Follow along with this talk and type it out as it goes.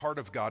heart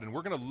of God, and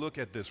we're going to look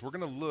at this. We're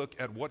going to look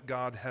at what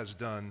God has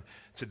done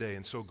today.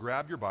 And so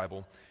grab your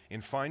Bible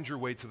and find your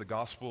way to the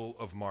Gospel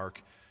of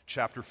Mark,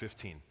 chapter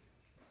 15.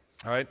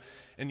 All right?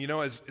 And you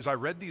know, as I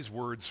read these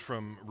words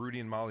from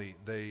Rudy and Molly,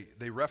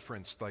 they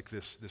referenced like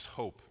this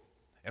hope.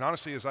 And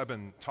honestly, as I've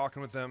been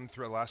talking with them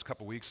throughout the last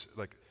couple weeks,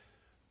 like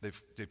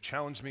they've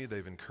challenged me,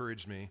 they've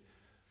encouraged me,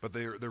 but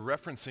they're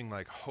referencing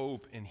like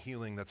hope and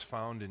healing that's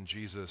found in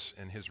Jesus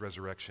and his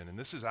resurrection. And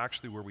this is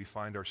actually where we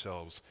find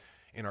ourselves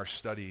in our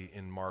study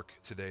in Mark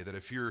today. That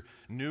if you're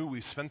new,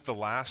 we've spent the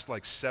last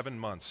like 7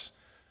 months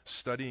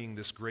studying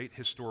this great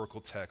historical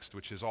text,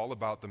 which is all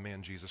about the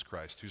man Jesus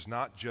Christ, who's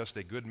not just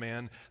a good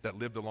man that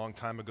lived a long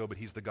time ago, but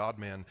he's the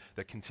God-man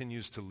that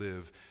continues to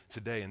live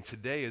today. And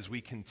today, as we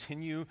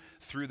continue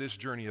through this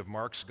journey of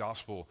Mark's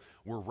gospel,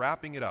 we're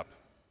wrapping it up,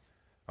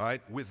 all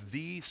right, with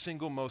the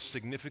single most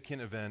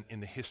significant event in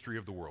the history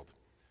of the world,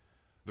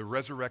 the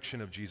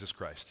resurrection of Jesus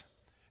Christ.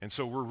 And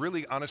so we're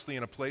really honestly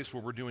in a place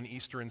where we're doing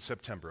Easter in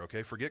September,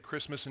 okay? Forget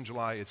Christmas in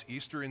July, it's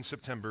Easter in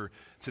September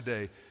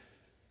today.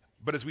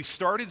 But as we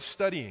started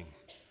studying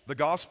the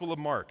Gospel of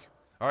Mark,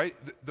 all right,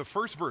 the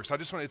first verse,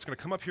 it's going to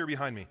come up here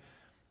behind me.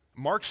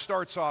 Mark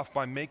starts off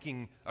by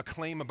making a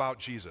claim about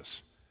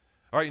Jesus.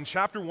 All right, in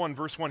chapter 1,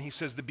 verse 1, he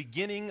says, the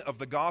beginning of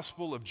the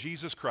gospel of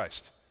Jesus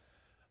Christ,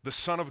 the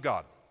Son of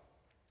God.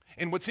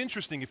 And what's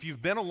interesting, if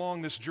you've been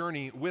along this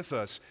journey with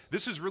us,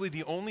 this is really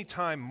the only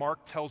time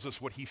Mark tells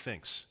us what he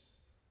thinks.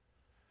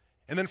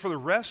 And then for the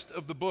rest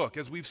of the book,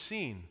 as we've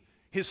seen,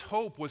 his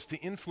hope was to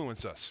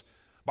influence us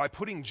by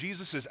putting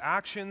Jesus'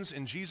 actions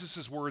and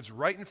Jesus' words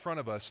right in front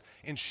of us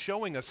and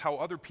showing us how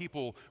other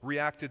people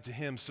reacted to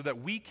him so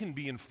that we can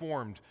be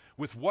informed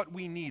with what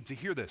we need to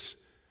hear this,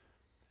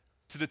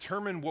 to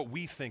determine what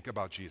we think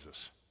about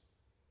Jesus.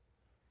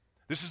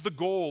 This is the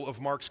goal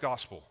of Mark's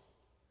gospel.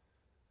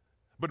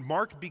 But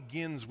Mark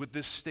begins with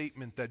this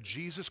statement that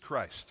Jesus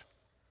Christ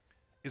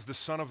is the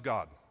Son of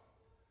God.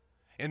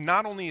 And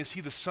not only is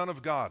he the Son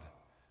of God,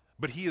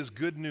 but he is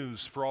good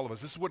news for all of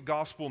us. This is what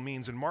gospel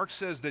means. And Mark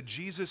says that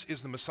Jesus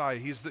is the Messiah.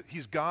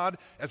 He's God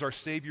as our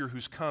Savior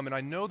who's come. And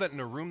I know that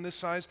in a room this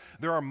size,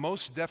 there are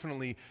most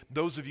definitely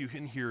those of you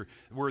in here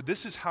where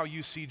this is how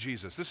you see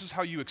Jesus. This is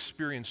how you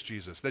experience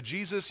Jesus. That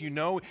Jesus, you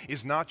know,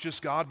 is not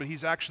just God, but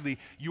he's actually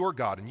your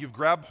God. And you've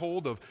grabbed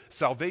hold of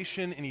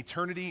salvation and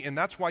eternity, and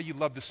that's why you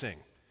love to sing.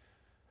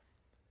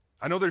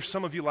 I know there's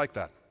some of you like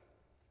that.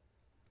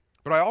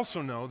 But I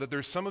also know that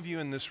there's some of you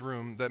in this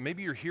room that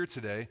maybe you're here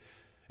today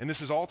and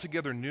this is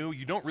altogether new.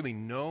 You don't really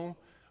know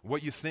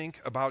what you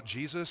think about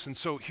Jesus. And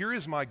so here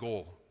is my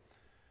goal.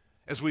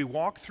 As we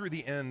walk through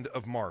the end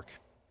of Mark,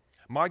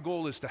 my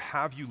goal is to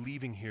have you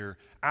leaving here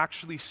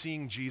actually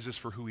seeing Jesus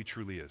for who he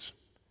truly is.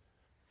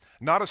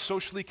 Not a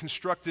socially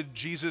constructed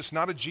Jesus,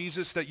 not a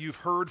Jesus that you've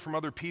heard from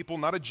other people,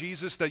 not a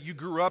Jesus that you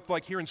grew up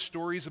like hearing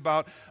stories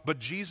about, but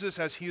Jesus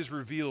as he is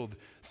revealed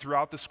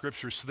throughout the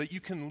scriptures so that you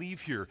can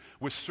leave here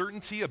with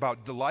certainty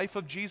about the life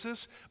of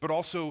Jesus, but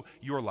also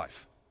your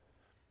life.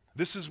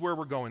 This is where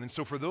we're going. And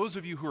so for those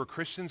of you who are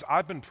Christians,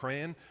 I've been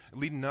praying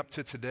leading up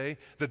to today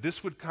that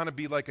this would kind of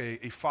be like a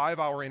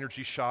 5-hour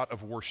energy shot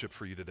of worship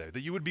for you today.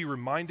 That you would be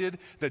reminded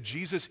that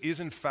Jesus is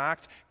in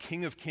fact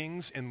King of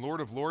Kings and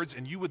Lord of Lords,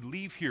 and you would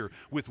leave here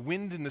with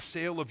wind in the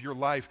sail of your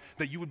life,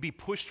 that you would be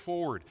pushed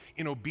forward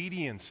in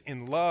obedience,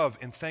 in love,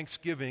 in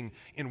thanksgiving,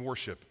 in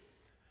worship,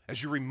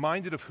 as you're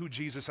reminded of who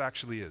Jesus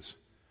actually is.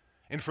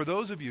 And for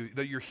those of you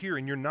that you're here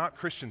and you're not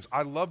Christians,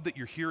 I love that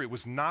you're here. It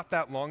was not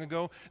that long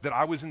ago that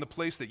I was in the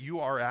place that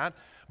you are at,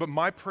 but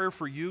my prayer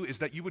for you is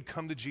that you would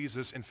come to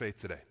Jesus in faith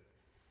today.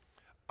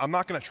 I'm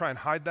not going to try and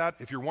hide that.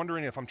 If you're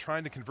wondering if I'm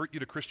trying to convert you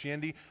to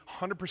Christianity,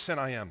 100%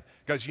 I am.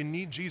 Guys, you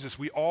need Jesus.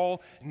 We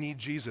all need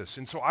Jesus.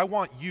 And so I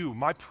want you,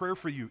 my prayer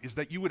for you is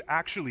that you would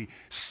actually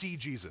see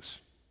Jesus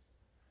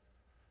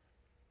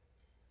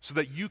so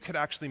that you could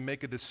actually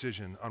make a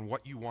decision on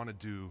what you want to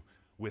do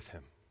with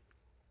him.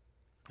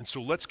 And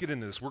so let's get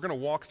into this. We're going to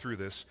walk through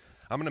this.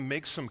 I'm going to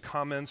make some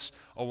comments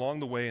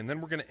along the way, and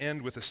then we're going to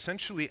end with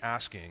essentially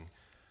asking,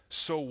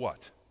 so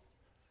what?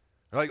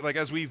 Like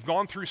as we've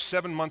gone through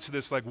 7 months of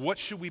this, like what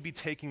should we be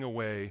taking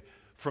away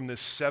from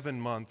this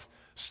 7-month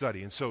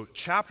study? And so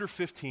chapter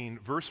 15,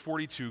 verse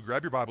 42,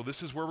 grab your Bible.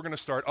 This is where we're going to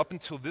start. Up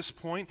until this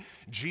point,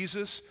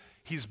 Jesus,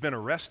 he's been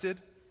arrested,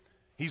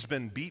 he's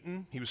been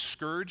beaten, he was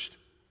scourged,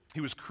 he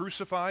was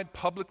crucified,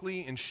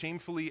 publicly and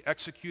shamefully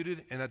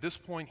executed, and at this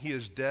point, he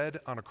is dead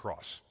on a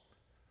cross.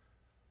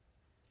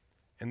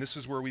 And this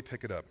is where we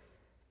pick it up.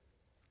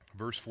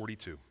 Verse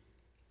 42.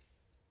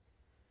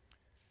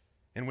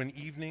 And when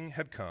evening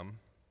had come,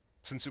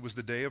 since it was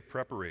the day of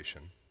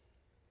preparation,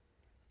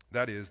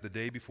 that is, the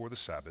day before the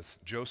Sabbath,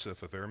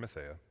 Joseph of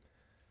Arimathea,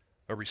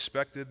 a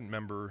respected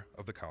member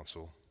of the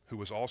council, who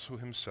was also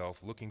himself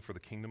looking for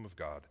the kingdom of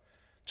God,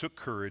 took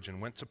courage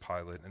and went to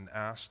Pilate and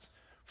asked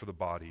for the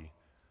body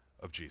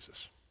of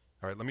Jesus.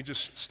 All right, let me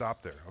just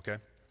stop there, okay?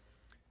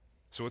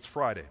 So it's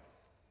Friday.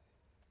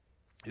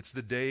 It's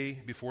the day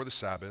before the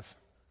Sabbath,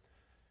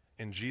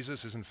 and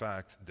Jesus is in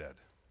fact dead.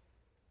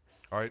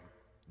 All right,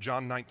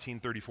 John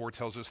 19:34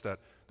 tells us that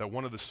that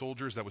one of the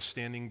soldiers that was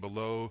standing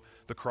below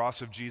the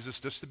cross of Jesus,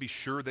 just to be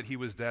sure that he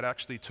was dead,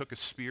 actually took a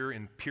spear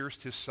and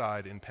pierced his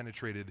side and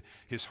penetrated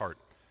his heart.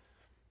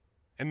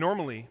 And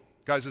normally,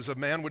 guys, as a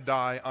man would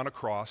die on a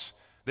cross,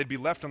 they'd be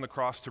left on the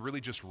cross to really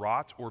just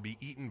rot or be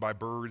eaten by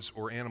birds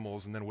or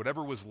animals, and then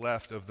whatever was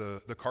left of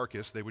the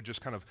carcass, they would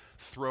just kind of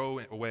throw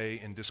away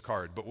and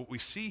discard. But what we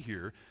see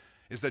here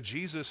is that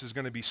Jesus is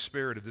going to be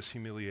spared of this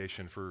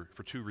humiliation for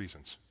two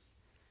reasons.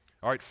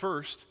 All right,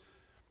 first,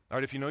 all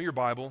right, if you know your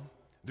Bible,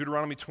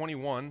 Deuteronomy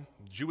 21,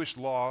 Jewish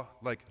law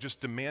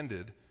just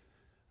demanded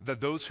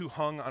that those who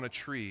hung on a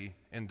tree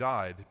and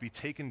died be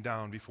taken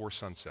down before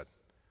sunset.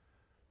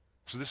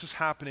 So this is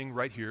happening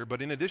right here.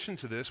 But in addition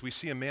to this, we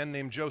see a man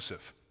named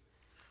Joseph,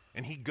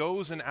 and he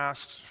goes and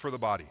asks for the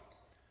body.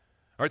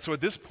 All right, so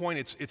at this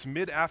point, it's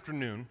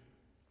mid-afternoon.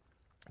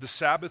 The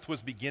Sabbath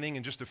was beginning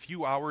in just a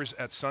few hours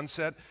at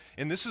sunset,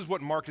 and this is what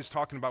Mark is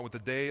talking about with the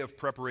day of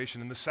preparation.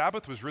 And the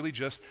Sabbath was really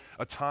just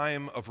a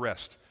time of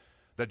rest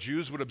that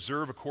Jews would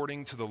observe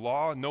according to the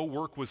law. No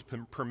work was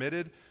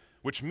permitted,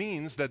 which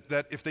means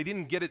that if they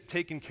didn't get it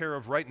taken care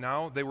of right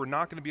now, they were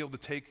not going to be able to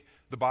take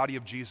the body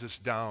of Jesus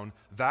down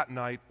that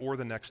night or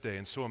the next day.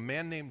 And so a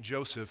man named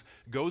Joseph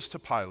goes to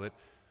Pilate,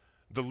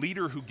 the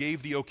leader who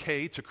gave the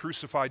okay to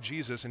crucify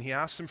Jesus, and he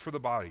asks him for the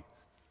body.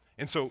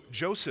 And so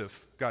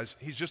Joseph, guys,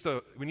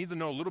 we need to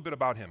know a little bit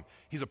about him.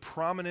 He's a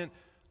prominent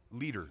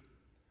leader.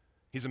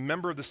 He's a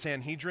member of the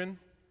Sanhedrin.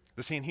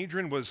 The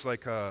Sanhedrin was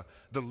like the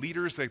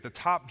leaders, like the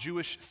top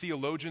Jewish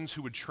theologians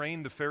who would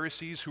train the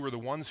Pharisees, who were the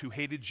ones who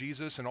hated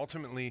Jesus and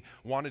ultimately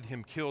wanted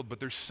him killed. But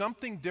there's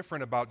something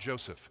different about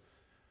Joseph.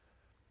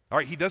 All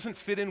right, he doesn't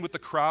fit in with the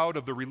crowd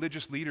of the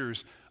religious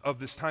leaders of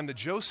this time. That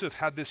Joseph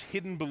had this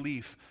hidden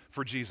belief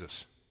for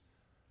Jesus.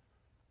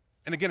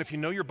 And again, if you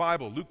know your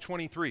Bible, Luke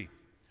 23,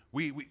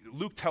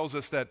 Luke tells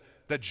us that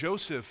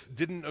Joseph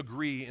didn't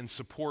agree and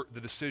support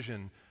the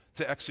decision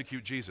to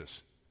execute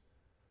Jesus.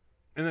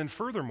 And then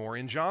furthermore,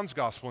 in John's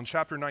Gospel, in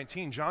chapter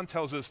 19, John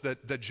tells us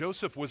that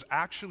Joseph was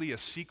actually a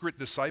secret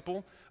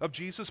disciple of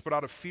Jesus, but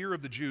out of fear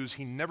of the Jews,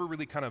 he never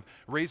really kind of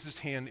raised his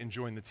hand and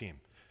joined the team.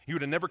 He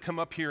would have never come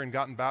up here and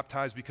gotten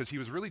baptized because he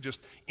was really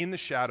just in the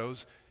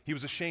shadows. He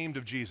was ashamed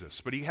of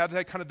Jesus, but he had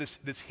that kind of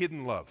this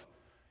hidden love.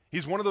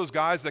 He's one of those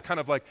guys that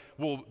kind of like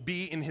will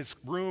be in his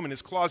room, in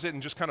his closet,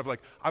 and just kind of like,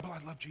 I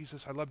love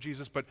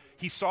Jesus, but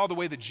he saw the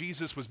way that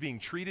Jesus was being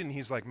treated, and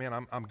he's like,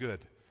 man, I'm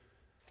good,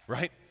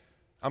 right?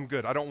 I'm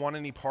good. I don't want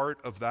any part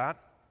of that.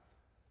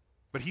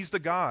 But he's the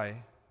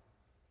guy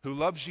who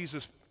loves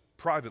Jesus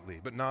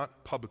privately, but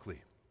not publicly,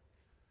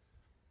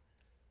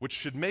 which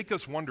should make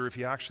us wonder if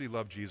he actually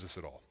loved Jesus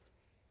at all.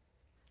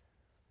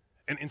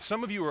 And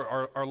some of you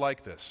are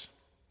like this.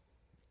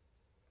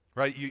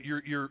 Right?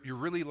 You're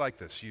really like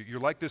this. You're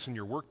like this in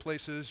your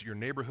workplaces, your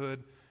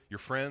neighborhood, your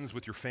friends,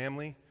 with your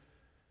family.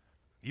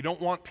 You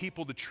don't want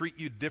people to treat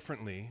you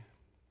differently.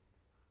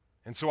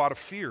 And so out of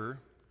fear,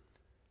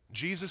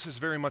 Jesus is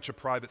very much a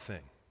private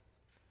thing.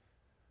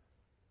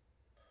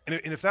 And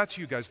if that's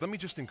you guys, let me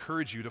just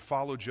encourage you to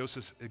follow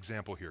Joseph's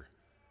example here.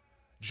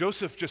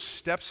 Joseph just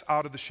steps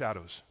out of the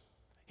shadows.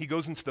 He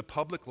goes into the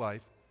public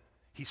life.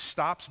 He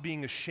stops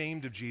being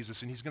ashamed of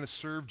Jesus, and he's going to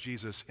serve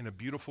Jesus in a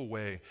beautiful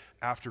way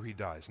after he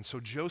dies. And so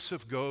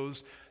Joseph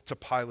goes to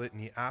Pilate, and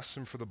he asks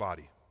him for the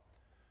body.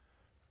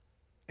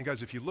 And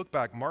guys, if you look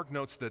back, Mark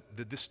notes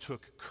that this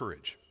took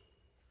courage.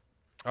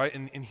 All right,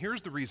 and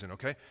here's the reason,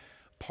 okay?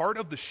 Part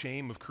of the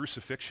shame of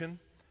crucifixion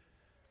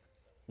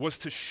was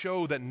to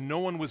show that no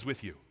one was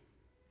with you.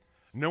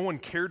 No one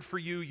cared for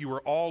you. You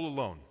were all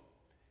alone.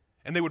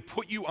 And they would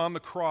put you on the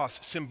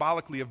cross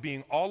symbolically of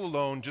being all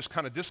alone, just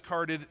kind of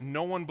discarded.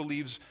 No one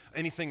believes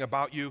anything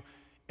about you.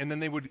 And then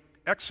they would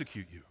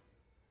execute you.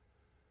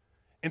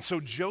 And so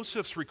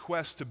Joseph's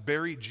request to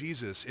bury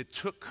Jesus, it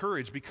took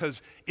courage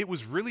because it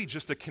was really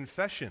just a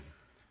confession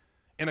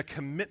and a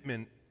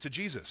commitment to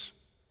Jesus.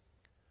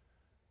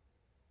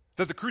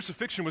 That the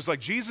crucifixion was like,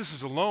 Jesus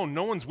is alone,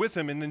 no one's with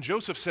him, and then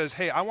Joseph says,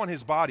 hey, I want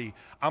his body.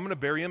 I'm going to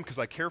bury him because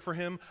I care for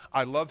him,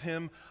 I love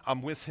him,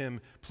 I'm with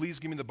him. Please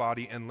give me the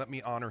body and let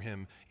me honor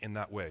him in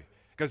that way.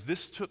 Guys,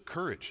 this took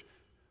courage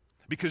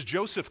because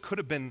Joseph could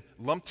have been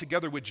lumped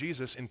together with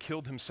Jesus and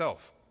killed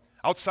himself.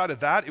 Outside of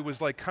that, it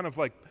was like kind of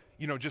like,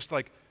 just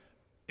like,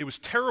 it was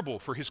terrible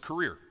for his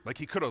career. Like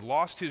he could have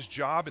lost his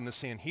job in the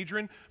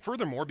Sanhedrin.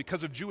 Furthermore,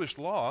 because of Jewish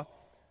law,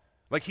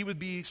 like he would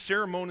be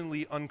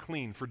ceremonially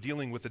unclean for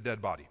dealing with a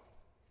dead body.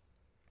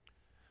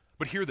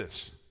 But hear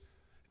this.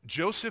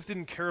 Joseph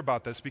didn't care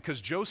about this because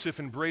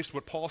Joseph embraced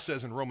what Paul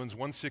says in Romans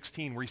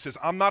 1:16, where he says,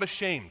 I'm not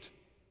ashamed.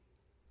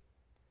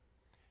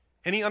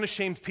 Any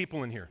unashamed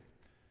people in here?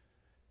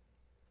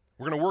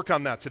 We're going to work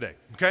on that today,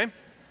 okay?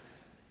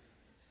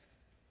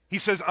 He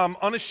says, I'm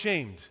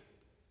unashamed.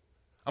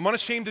 I'm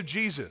unashamed of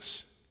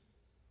Jesus.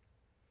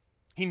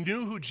 He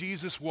knew who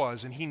Jesus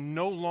was, and he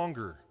no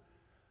longer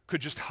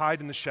could just hide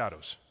in the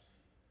shadows.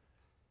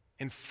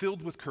 And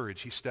filled with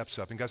courage, he steps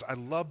up. And guys, I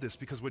love this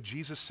because what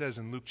Jesus says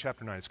in Luke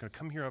chapter 9, it's going to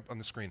come here up on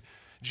the screen.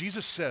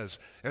 Jesus says,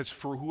 as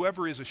for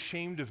whoever is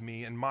ashamed of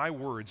me and my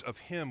words, of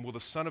him will the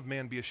Son of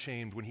Man be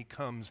ashamed when he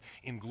comes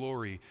in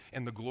glory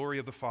and the glory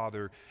of the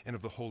Father and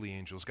of the holy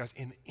angels. Guys,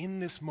 in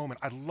this moment,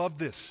 I love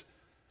this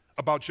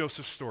about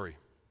Joseph's story.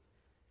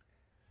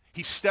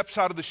 He steps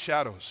out of the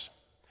shadows.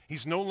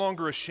 He's no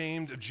longer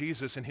ashamed of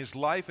Jesus, and his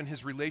life and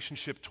his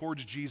relationship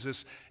towards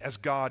Jesus as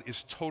God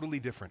is totally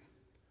different.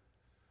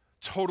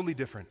 Totally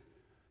different.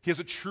 He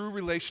has a true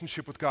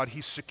relationship with God.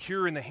 He's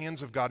secure in the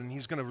hands of God, and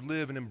he's going to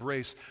live and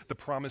embrace the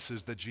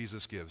promises that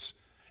Jesus gives.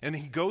 And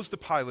he goes to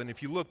Pilate, and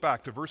if you look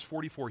back to verse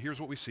 44, here's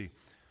what we see.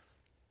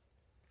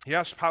 He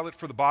asked Pilate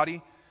for the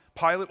body.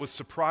 Pilate was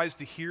surprised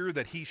to hear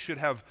that he should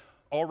have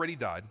already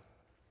died.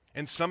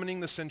 And summoning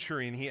the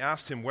centurion, he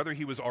asked him whether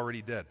he was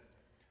already dead.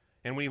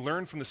 And when he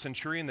learned from the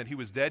centurion that he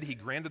was dead, he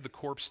granted the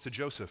corpse to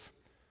Joseph.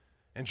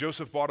 And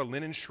Joseph bought a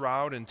linen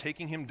shroud, and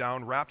taking him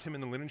down, wrapped him in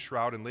the linen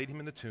shroud and laid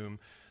him in the tomb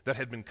that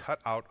had been cut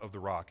out of the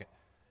rock.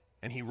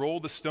 And he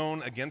rolled the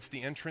stone against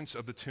the entrance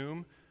of the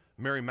tomb.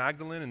 Mary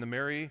Magdalene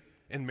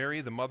and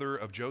Mary, the mother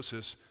of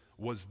Joseph,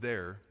 was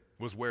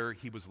where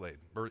he was laid,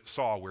 or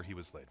saw where he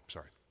was laid.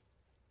 Sorry.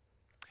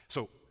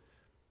 So,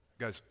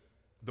 guys,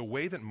 the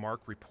way that Mark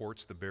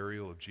reports the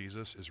burial of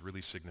Jesus is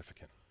really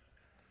significant.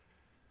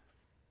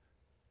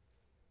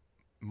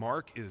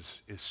 Mark is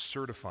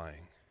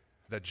certifying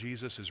that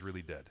Jesus is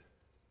really dead.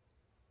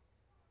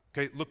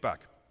 Okay, look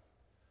back.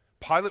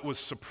 Pilate was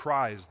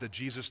surprised that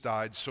Jesus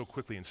died so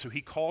quickly, and so he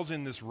calls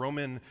in this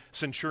Roman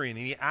centurion,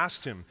 and he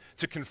asked him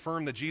to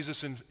confirm that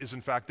Jesus is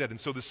in fact dead. And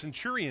so the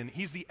centurion,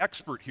 he's the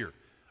expert here.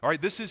 All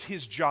right, this is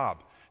his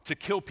job, to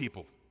kill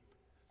people,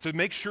 to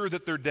make sure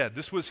that they're dead.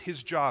 This was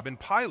his job. And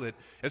Pilate,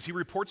 as he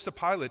reports to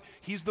Pilate,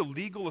 he's the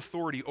legal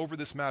authority over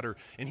this matter,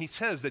 and he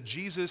says that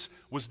Jesus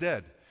was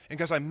dead. And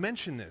guys, I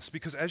mention this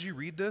because as you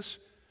read this,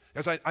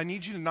 as I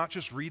need you to not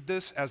just read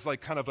this as like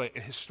kind of a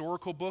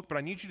historical book, but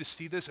I need you to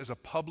see this as a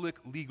public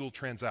legal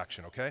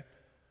transaction, okay?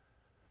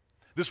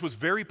 This was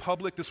very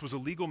public. This was a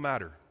legal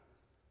matter.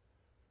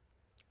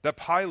 That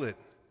Pilate,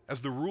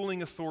 as the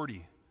ruling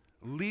authority,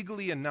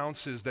 legally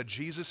announces that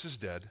Jesus is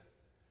dead,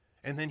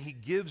 and then he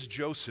gives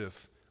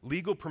Joseph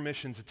legal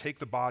permission to take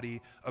the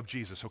body of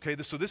Jesus, okay?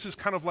 So this is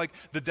kind of like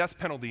the death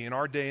penalty in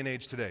our day and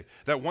age today,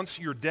 that once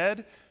you're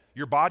dead,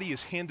 your body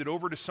is handed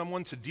over to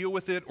someone to deal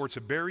with it or to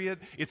bury it.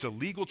 It's a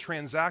legal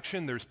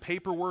transaction. There's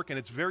paperwork, and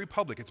it's very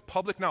public. It's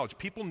public knowledge.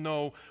 People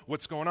know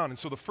what's going on. And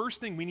so the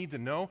first thing we need to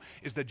know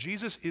is that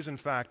Jesus is, in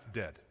fact,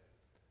 dead.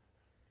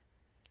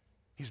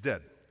 He's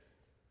dead.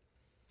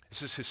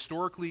 This is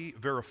historically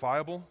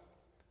verifiable.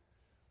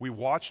 We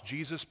watched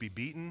Jesus be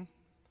beaten,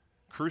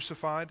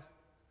 crucified.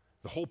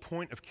 The whole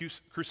point of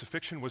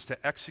crucifixion was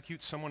to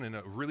execute someone in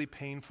a really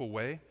painful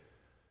way.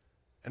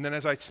 And then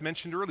as I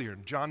mentioned earlier,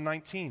 in John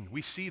 19,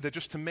 we see that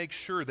just to make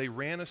sure they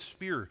ran a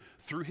spear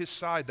through his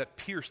side that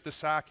pierced the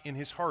sac in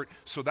his heart.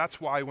 So that's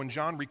why when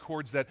John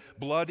records that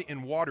blood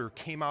and water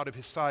came out of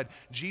his side,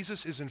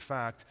 Jesus is in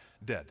fact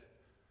dead.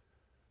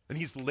 And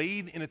he's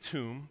laid in a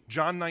tomb.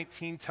 John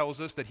 19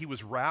 tells us that he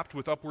was wrapped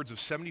with upwards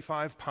of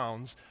 75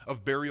 pounds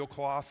of burial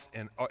cloth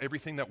and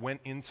everything that went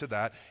into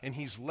that. And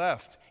he's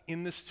left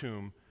in this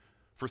tomb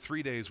for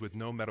 3 days with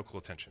no medical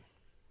attention.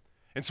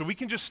 And so we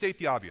can just state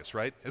the obvious,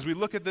 right? As we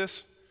look at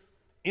this,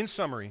 in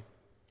summary,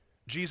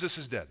 Jesus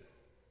is dead.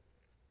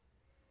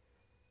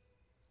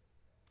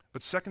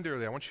 But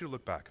secondarily, I want you to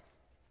look back.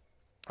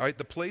 All right,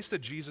 the place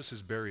that Jesus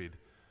is buried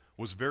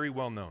was very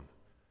well known.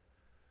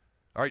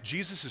 All right,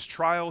 Jesus'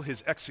 trial,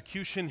 his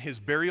execution, his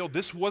burial,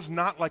 this was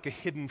not like a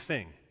hidden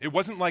thing. It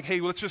wasn't like, hey,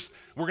 we're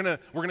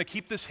gonna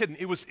keep this hidden.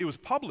 It was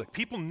public.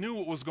 People knew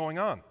what was going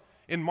on.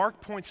 And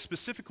Mark points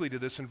specifically to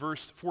this in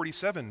verse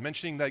 47,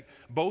 mentioning that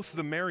both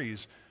the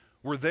Marys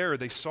were there.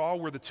 They saw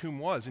where the tomb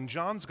was. In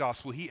John's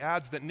gospel, he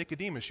adds that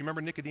Nicodemus, you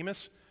remember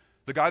Nicodemus?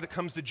 The guy that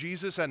comes to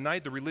Jesus at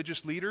night, the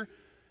religious leader?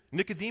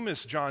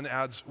 Nicodemus, John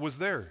adds, was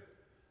there.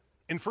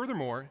 And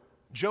furthermore,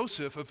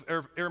 Joseph of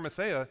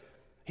Arimathea,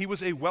 he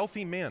was a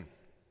wealthy man.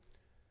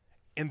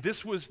 And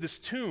this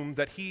tomb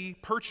that he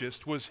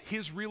purchased was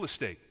his real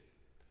estate.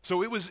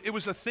 So it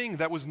was a thing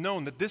that was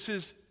known that this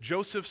is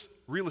Joseph's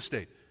real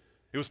estate.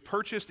 It was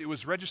purchased, it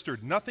was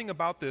registered. Nothing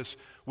about this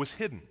was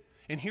hidden.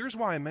 And here's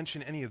why I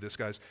mention any of this,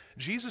 guys.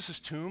 Jesus'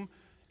 tomb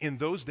in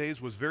those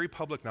days was very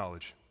public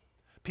knowledge.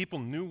 People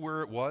knew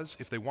where it was.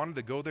 If they wanted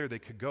to go there, they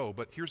could go.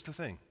 But here's the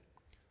thing.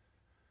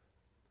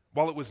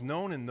 While it was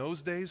known in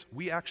those days,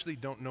 we actually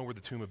don't know where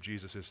the tomb of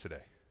Jesus is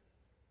today.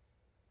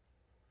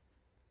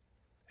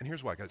 And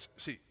here's why, guys.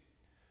 See,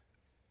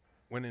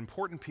 when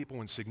important people,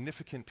 when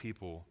significant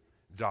people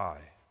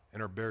die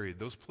and are buried,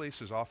 those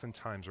places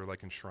oftentimes are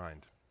like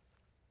enshrined.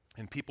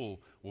 And people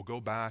will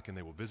go back and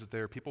they will visit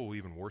there. People will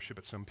even worship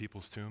at some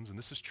people's tombs. And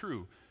this is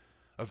true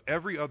of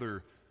every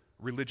other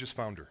religious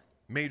founder,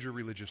 major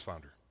religious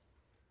founder.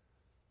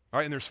 All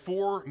right, and there's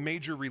 4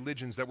 major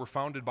religions that were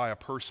founded by a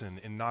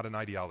person and not an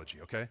ideology,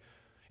 okay?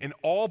 And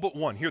all but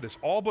one, hear this,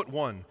 all but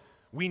one,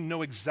 we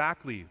know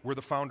exactly where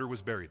the founder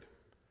was buried.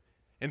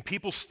 And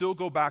people still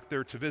go back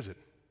there to visit.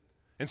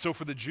 And so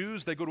for the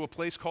Jews, they go to a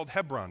place called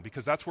Hebron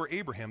because that's where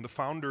Abraham, the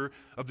founder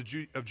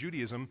of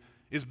Judaism,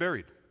 is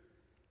buried.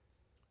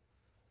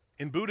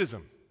 In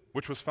Buddhism,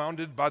 which was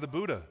founded by the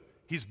Buddha,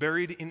 he's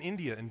buried in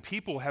India, and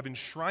people have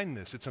enshrined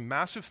this. It's a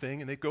massive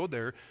thing, and they go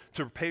there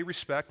to pay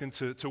respect and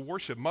to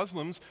worship.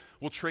 Muslims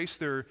will trace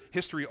their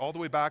history all the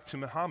way back to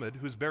Muhammad,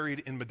 who's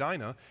buried in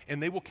Medina,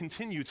 and they will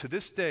continue to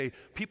this day.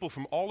 People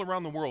from all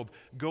around the world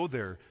go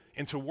there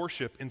and to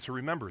worship and to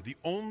remember. The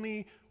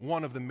only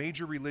one of the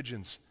major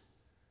religions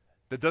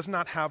that does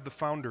not have the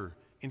founder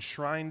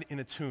enshrined in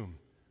a tomb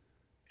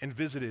and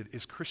visited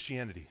is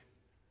Christianity.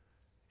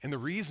 And the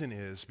reason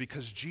is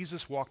because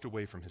Jesus walked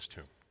away from his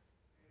tomb.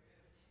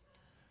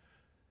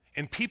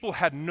 And people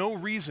had no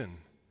reason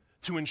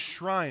to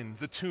enshrine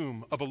the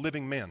tomb of a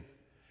living man.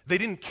 They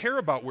didn't care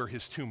about where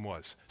his tomb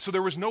was. So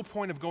there was no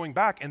point of going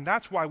back, and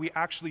that's why we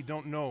actually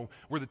don't know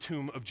where the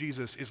tomb of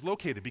Jesus is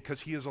located,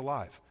 because he is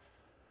alive.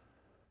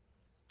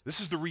 This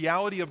is the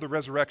reality of the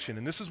resurrection,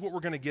 and this is what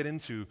we're going to get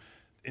into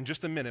in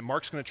just a minute.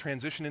 Mark's going to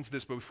transition into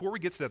this, but before we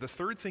get to that, the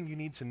third thing you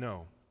need to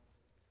know,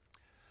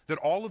 that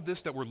all of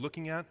this that we're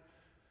looking at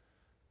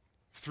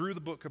through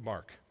the book of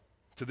Mark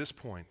to this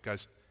point,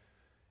 guys,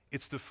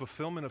 it's the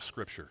fulfillment of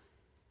Scripture.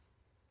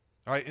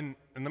 All right, and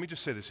let me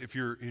just say this. If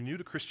you're new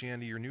to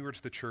Christianity, you're newer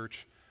to the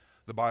church,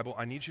 the Bible,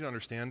 I need you to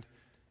understand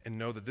and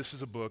know that this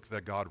is a book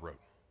that God wrote.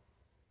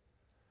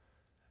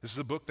 This is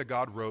a book that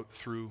God wrote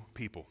through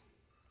people.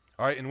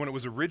 All right, and when it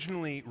was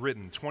originally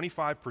written,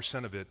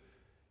 25% of it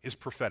is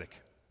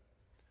prophetic.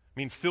 I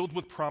mean, filled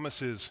with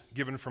promises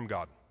given from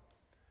God.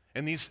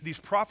 And these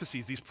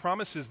prophecies, these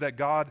promises that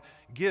God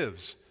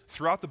gives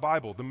throughout the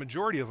Bible, the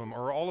majority of them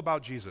are all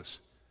about Jesus.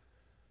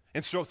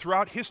 And so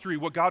throughout history,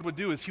 what God would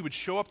do is he would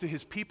show up to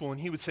his people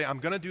and he would say, I'm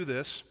going to do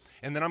this,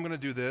 and then I'm going to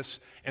do this,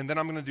 and then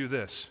I'm going to do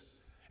this.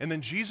 And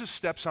then Jesus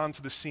steps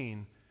onto the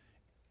scene,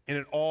 and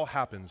it all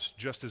happens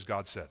just as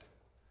God said.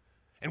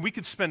 And we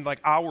could spend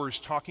like hours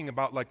talking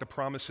about like the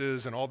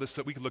promises and all this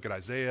stuff. We could look at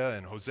Isaiah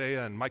and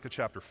Hosea and Micah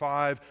chapter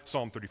 5,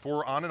 Psalm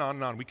 34, on and on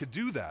and on. We could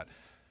do that.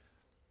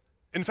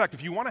 In fact,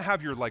 if you want to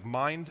have your like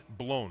mind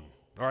blown,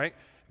 all right,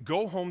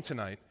 go home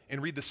tonight and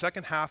read the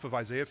second half of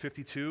Isaiah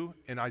 52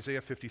 and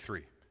Isaiah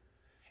 53.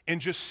 And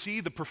just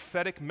see the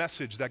prophetic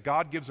message that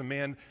God gives a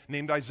man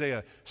named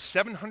Isaiah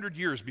 700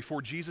 years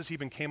before Jesus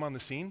even came on the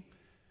scene,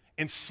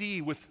 and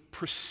see with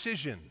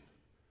precision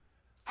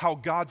how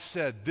God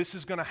said this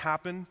is going to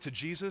happen to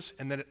Jesus,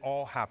 and then it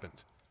all happened.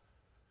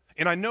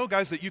 And I know,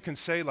 guys, that you can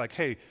say like,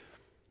 hey,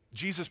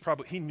 Jesus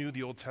probably, he knew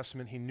the Old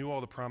Testament, he knew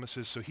all the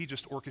promises, so he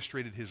just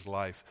orchestrated his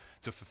life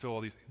to fulfill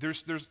all these.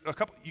 There's a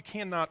couple, you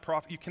cannot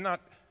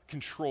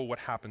control what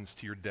happens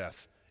to your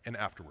death and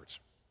afterwards.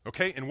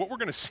 Okay, and what we're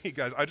going to see,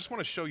 guys, I just want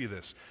to show you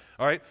this,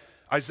 all right?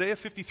 Isaiah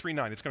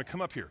 53:9, it's going to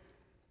come up here.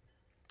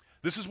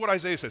 This is what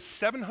Isaiah says,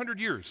 700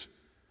 years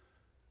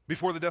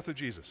before the death of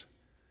Jesus.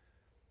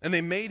 And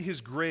they made his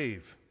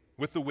grave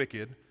with the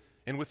wicked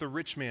and with the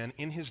rich man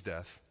in his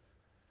death,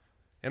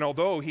 and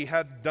although he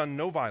had done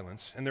no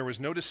violence and there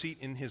was no deceit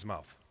in his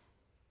mouth.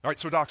 All right,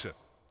 so doxa,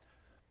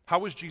 how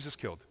was Jesus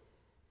killed?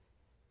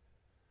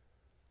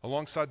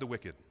 Alongside the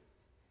wicked.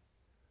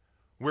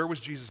 Where was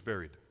Jesus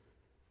buried?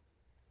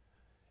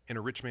 In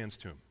a rich man's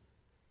tomb.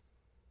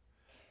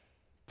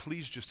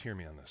 Please just hear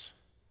me on this.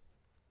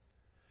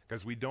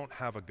 Guys, we don't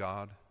have a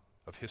God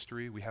of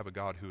history. We have a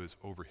God who is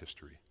over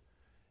history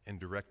and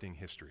directing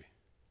history.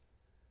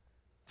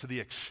 To the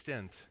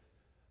extent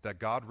that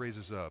God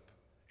raises up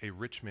a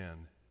rich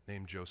man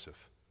named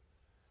Joseph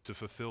to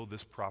fulfill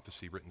this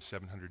prophecy written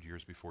 700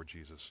 years before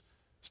Jesus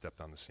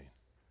stepped on the scene.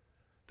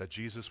 That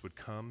Jesus would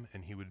come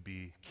and he would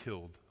be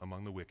killed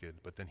among the wicked,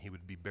 but then he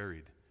would be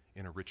buried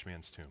in a rich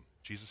man's tomb.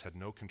 Jesus had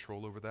no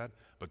control over that,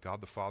 but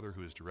God the Father,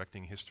 who is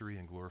directing history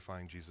and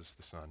glorifying Jesus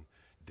the Son,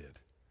 did.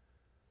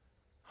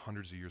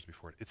 Hundreds of years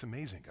before it. It's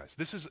amazing, guys.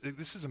 This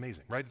is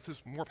amazing, right? This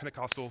is more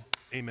Pentecostal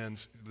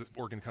amens, the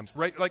organ comes,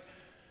 right? Like,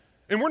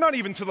 and we're not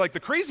even to like the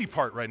crazy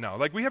part right now.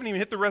 Like, we haven't even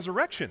hit the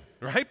resurrection,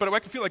 right? But I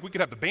can feel like we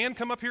could have the band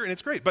come up here, and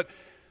it's great, but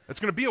it's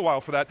going to be a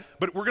while for that.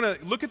 But we're going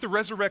to look at the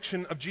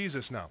resurrection of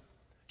Jesus now.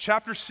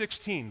 Chapter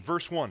 16,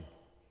 verse 1.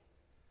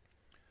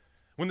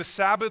 When the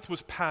Sabbath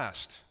was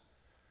past,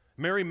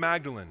 Mary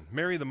Magdalene,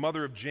 Mary the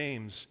mother of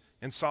James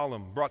and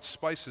Salome, brought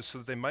spices so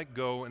that they might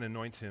go and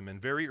anoint him.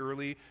 And very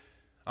early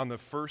on the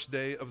first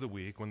day of the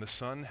week, when the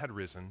sun had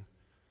risen,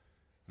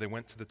 they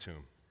went to the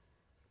tomb.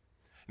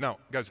 Now,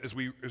 guys, as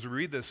we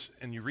read this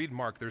and you read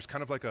Mark, there's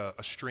kind of like a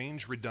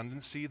strange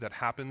redundancy that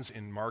happens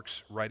in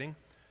Mark's writing,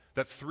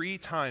 that 3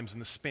 times in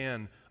the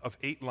span of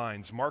 8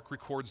 lines, Mark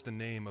records the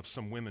name of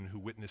some women who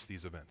witnessed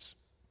these events.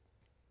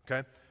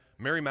 Okay?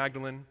 Mary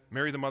Magdalene,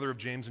 Mary the mother of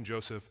James and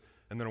Joseph,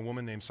 and then a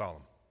woman named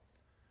Salome.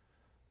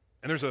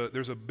 And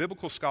there's a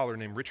biblical scholar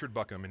named Richard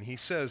Buckham, and he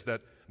says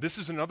that this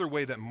is another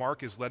way that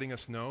Mark is letting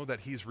us know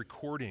that he's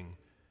recording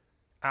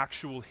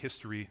actual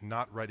history,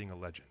 not writing a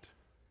legend.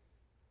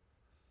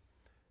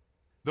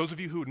 Those of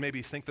you who would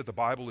maybe think that the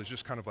Bible is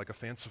just kind of like a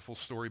fanciful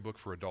storybook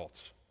for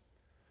adults,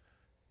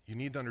 you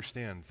need to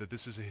understand that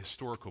this is a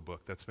historical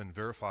book that's been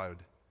verified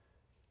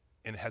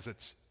and has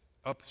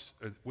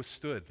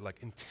withstood like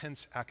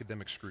intense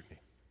academic scrutiny.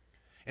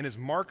 And as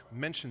Mark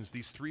mentions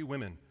these three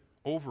women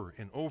over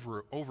and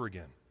over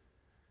again,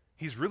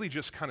 he's really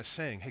just kind of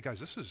saying, hey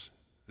guys,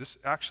 this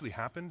actually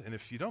happened, and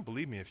if you don't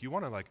believe me, if you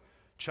want to like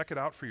check it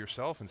out for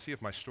yourself and see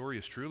if my story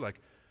is true,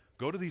 like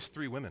go to these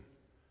three women.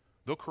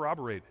 They'll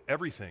corroborate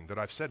everything that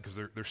I've said because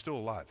they're still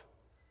alive.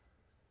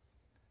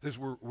 Because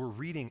we're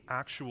reading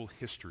actual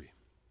history.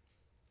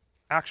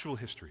 Actual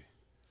history.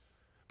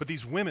 But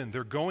these women,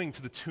 they're going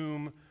to the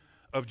tomb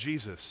of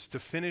Jesus to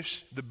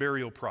finish the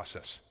burial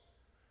process.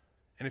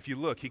 And if you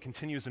look, he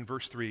continues in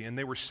verse 3, and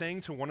they were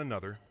saying to one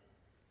another,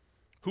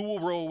 who will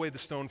roll away the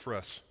stone for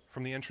us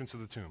from the entrance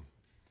of the tomb?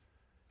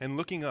 And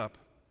looking up,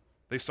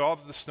 they saw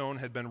that the stone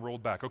had been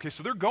rolled back. Okay,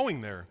 so they're going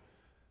there,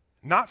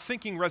 not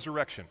thinking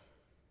resurrection.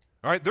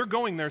 All right, they're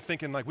going there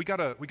thinking like, we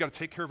gotta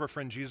take care of our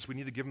friend Jesus. We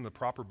need to give him the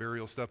proper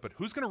burial stuff. But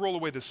who's going to roll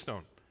away this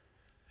stone?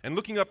 And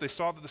looking up, they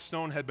saw that the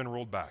stone had been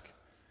rolled back.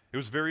 It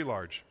was very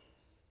large.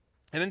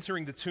 And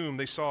entering the tomb,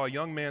 they saw a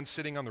young man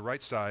sitting on the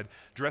right side,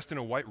 dressed in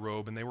a white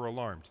robe, and they were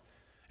alarmed.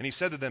 And he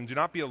said to them, do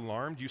not be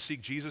alarmed. You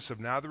seek Jesus of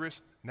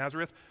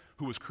Nazareth,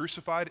 who was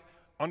crucified.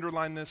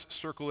 Underline this,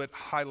 circle it,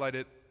 highlight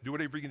it, do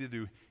whatever you need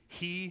to do.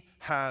 He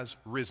has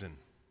risen.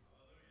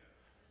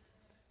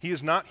 He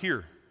is not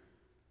here.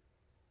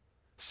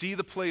 See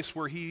the place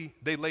where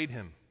they laid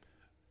him.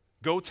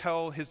 Go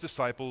tell his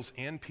disciples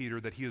and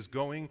Peter that he is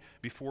going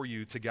before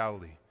you to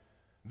Galilee.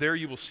 There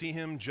you will see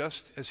him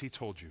just as he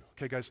told you.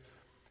 Okay, guys,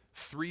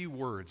 3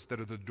 words that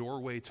are the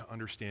doorway to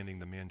understanding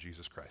the man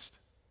Jesus Christ.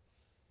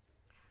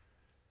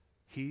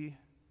 He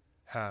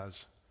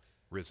has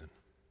risen.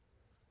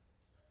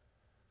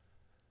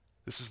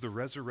 This is the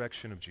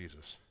resurrection of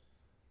Jesus.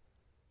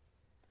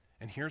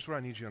 And here's what I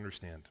need you to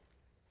understand.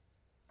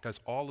 Guys,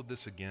 all of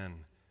this, again,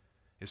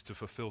 is to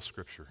fulfill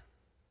Scripture.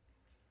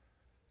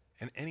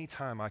 And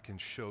anytime I can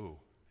show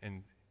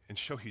and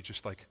show you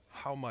just like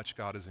how much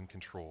God is in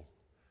control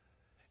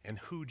and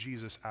who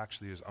Jesus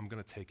actually is, I'm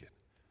going to take it.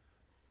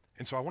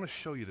 And so I want to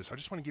show you this. I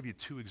just want to give you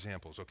 2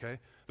 examples, okay?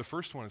 The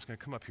first one is going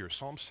to come up here,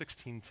 Psalm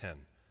 16:10.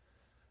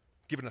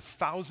 Given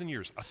 1,000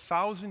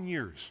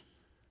 years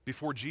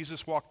before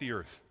Jesus walked the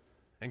earth.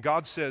 And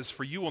God says,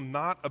 for you will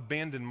not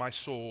abandon my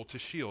soul to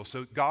Sheol.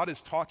 So God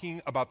is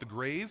talking about the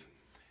grave.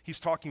 He's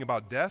talking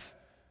about death.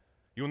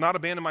 You will not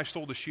abandon my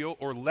soul to Sheol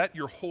or let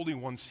your Holy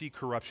One see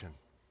corruption.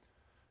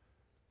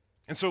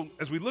 And so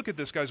as we look at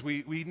this, guys,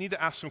 we need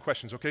to ask some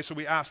questions, okay? So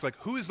we ask, like,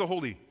 who is the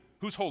holy?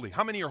 Who's holy?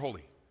 How many are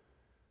holy?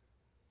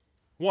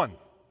 1,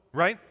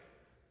 right?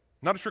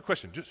 Not a trick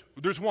question. Just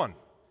there's 1.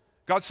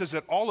 God says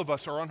that all of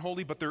us are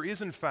unholy, but there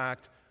is in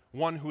fact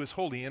one who is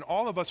holy. And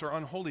all of us are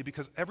unholy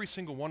because every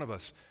single one of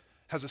us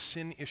has a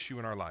sin issue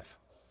in our life.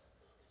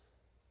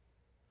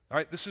 All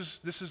right, this is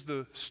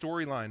the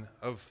storyline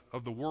of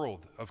the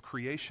world, of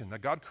creation,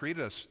 that God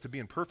created us to be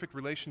in perfect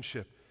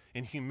relationship,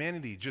 and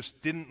humanity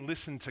just didn't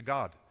listen to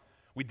God.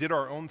 We did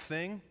our own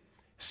thing.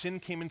 Sin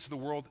came into the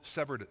world,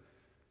 severed it,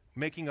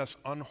 making us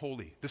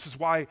unholy. This is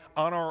why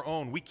on our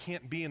own we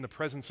can't be in the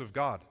presence of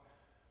God,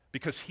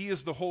 because he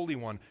is the Holy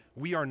One.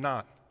 We are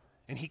not,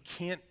 and he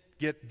can't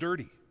get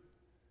dirty.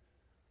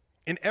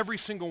 In every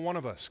single one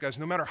of us, guys,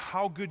 no matter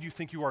how good you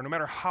think you are, no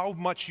matter how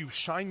much you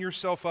shine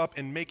yourself up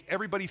and make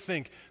everybody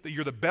think that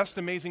you're the best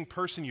amazing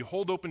person, you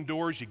hold open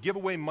doors, you give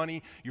away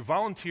money, you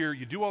volunteer,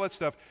 you do all that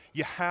stuff,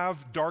 you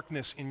have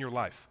darkness in your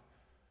life.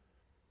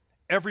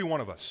 Every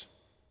one of us.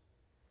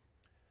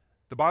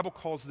 The Bible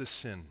calls this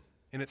sin,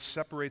 and it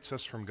separates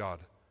us from God.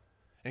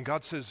 And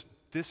God says,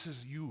 this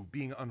is you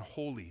being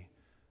unholy.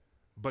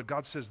 But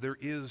God says there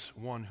is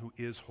one who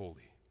is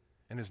holy,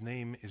 and his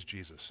name is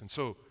Jesus. And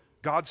so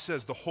God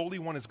says the Holy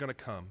One is going to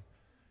come.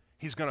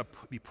 He's going to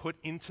be put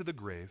into the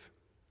grave.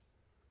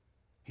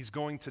 He's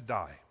going to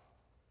die.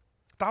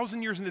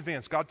 1,000 years in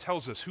advance, God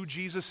tells us who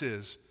Jesus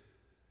is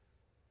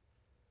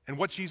and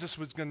what Jesus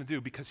was going to do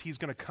because he's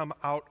going to come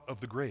out of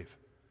the grave.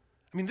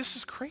 I mean, this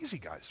is crazy,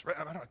 guys. Right?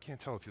 I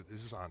can't tell if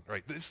this is on.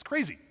 Right? This is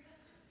crazy.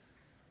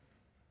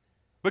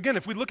 But again,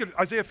 if we look at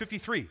Isaiah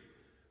 53,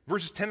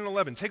 verses 10 and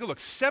 11, take a look.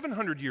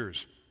 700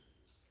 years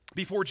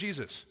before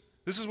Jesus.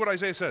 This is what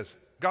Isaiah says.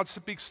 God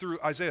speaks through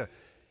Isaiah.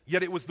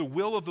 Yet it was the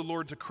will of the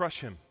Lord to crush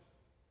him.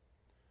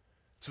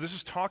 So this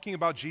is talking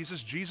about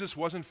Jesus. Jesus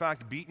was in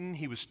fact beaten.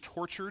 He was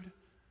tortured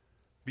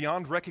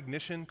beyond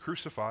recognition,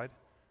 crucified.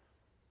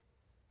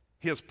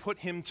 He has put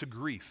him to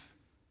grief.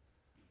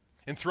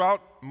 And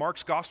throughout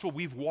Mark's gospel,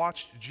 we've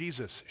watched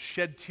Jesus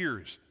shed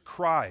tears,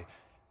 cry,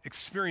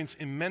 experience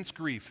immense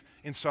grief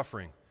and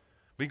suffering.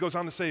 But he goes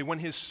on to say, when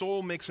his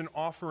soul makes an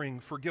offering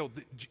for guilt,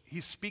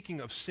 he's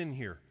speaking of sin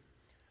here.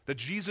 That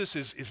Jesus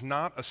is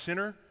not a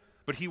sinner,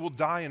 but he will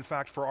die, in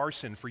fact, for our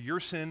sin, for your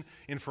sin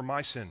and for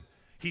my sin.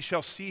 He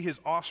shall see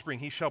his offspring.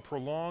 He shall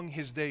prolong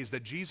his days.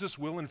 That Jesus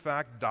will, in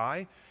fact,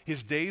 die.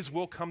 His days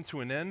will come to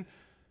an end,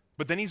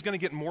 but then he's going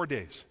to get more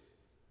days.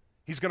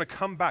 He's going to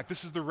come back.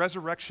 This is the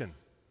resurrection.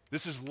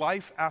 This is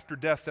life after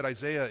death that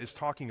Isaiah is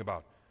talking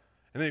about.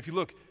 And then if you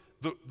look,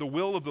 the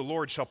will of the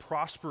Lord shall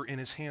prosper in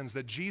his hands.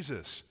 That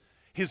Jesus,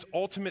 his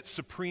ultimate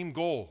supreme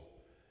goal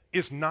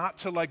is not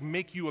to like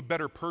make you a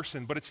better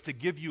person, but it's to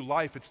give you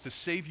life. It's to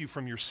save you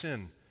from your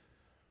sin,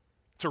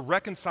 to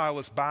reconcile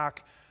us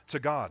back to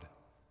God.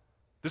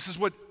 This is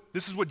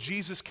what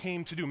Jesus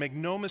came to do. Make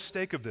no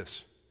mistake of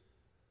this.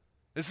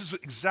 This is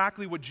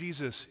exactly what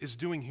Jesus is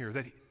doing here,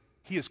 that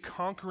he is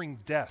conquering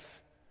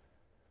death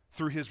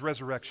through his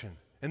resurrection.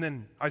 And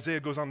then Isaiah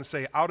goes on to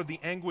say, out of the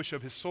anguish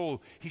of his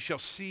soul, he shall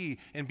see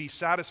and be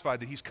satisfied,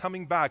 that he's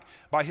coming back.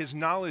 By his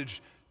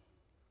knowledge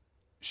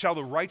shall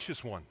the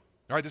righteous one,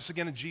 all right, this is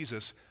again in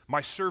Jesus,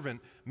 my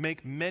servant,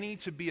 make many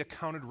to be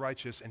accounted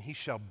righteous, and he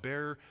shall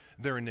bear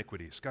their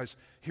iniquities. Guys,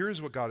 here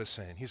is what God is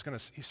saying. He's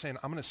saying,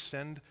 I'm going to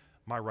send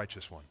my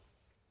righteous one,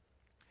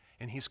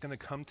 and he's going to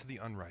come to the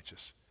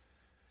unrighteous,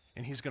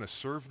 and he's going to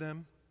serve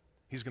them,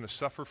 he's going to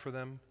suffer for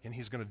them, and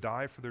he's going to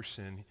die for their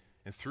sin.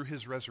 And through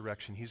his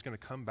resurrection, he's going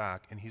to come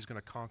back and he's going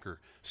to conquer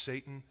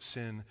Satan,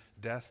 sin,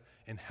 death,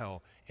 and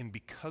hell. And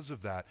because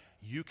of that,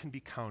 you can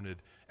be counted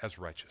as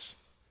righteous.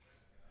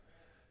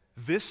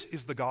 This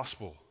is the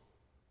gospel.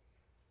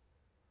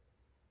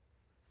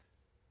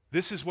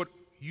 This is what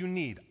you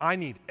need, I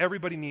need,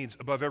 everybody needs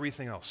above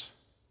everything else.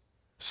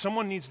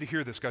 Someone needs to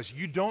hear this, guys.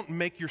 You don't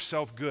make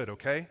yourself good,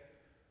 okay?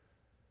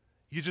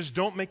 You just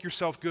don't make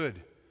yourself good.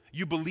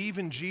 You believe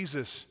in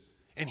Jesus,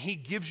 and he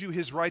gives you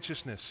his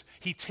righteousness.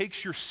 He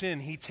takes your sin,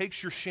 he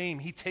takes your shame,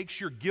 he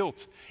takes your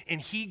guilt, and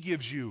he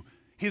gives you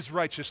his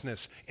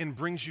righteousness and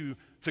brings you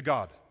to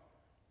God.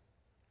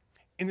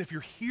 And if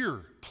you're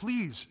here,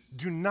 please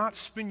do not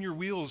spin your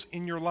wheels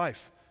in your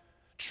life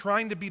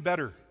trying to be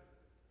better.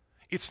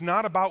 It's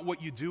not about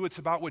what you do, it's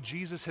about what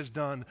Jesus has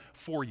done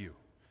for you.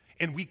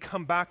 And we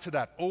come back to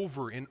that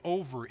over and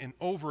over and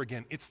over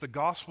again. It's the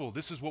gospel.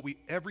 This is what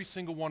every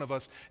single one of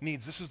us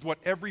needs. This is what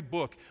every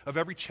book of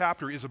every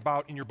chapter is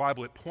about in your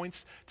Bible. It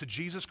points to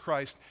Jesus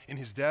Christ and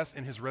his death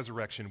and his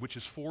resurrection, which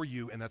is for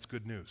you, and that's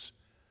good news.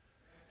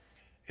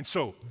 And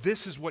so,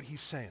 this is what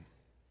he's saying.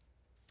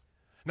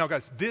 Now,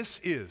 guys, this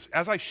is,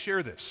 as I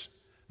share this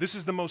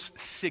is the most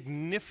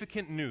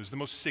significant news, the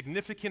most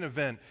significant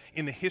event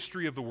in the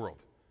history of the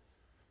world.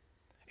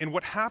 And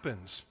what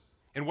happens,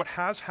 and what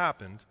has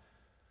happened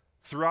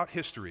throughout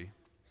history,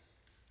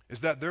 is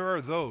that there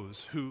are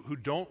those who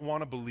don't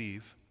want to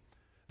believe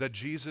that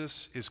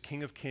Jesus is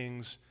King of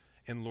Kings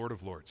and Lord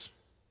of Lords.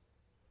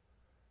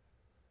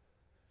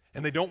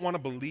 And they don't want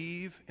to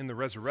believe in the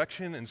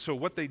resurrection, and so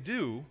what they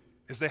do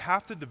is they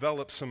have to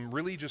develop some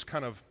really just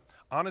kind of,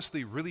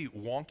 honestly, really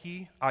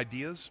wonky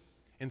ideas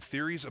and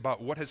theories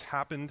about what has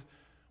happened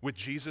with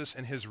Jesus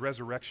and his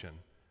resurrection.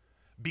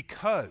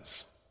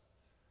 Because,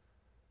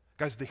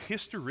 guys, the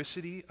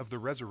historicity of the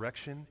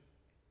resurrection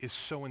is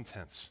so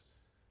intense.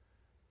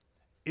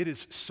 It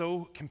is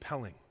so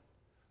compelling.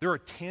 There are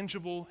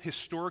tangible,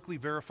 historically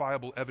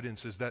verifiable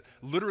evidences that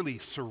literally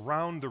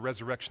surround the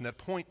resurrection, that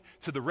point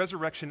to the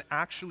resurrection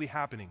actually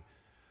happening.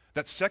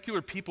 That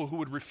secular people who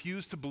would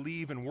refuse to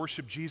believe and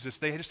worship Jesus,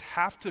 they just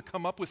have to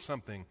come up with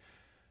something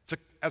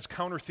as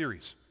counter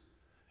theories.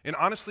 And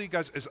honestly,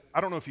 guys,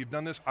 I don't know if you've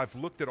done this, I've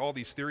looked at all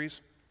these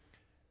theories.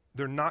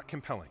 They're not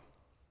compelling.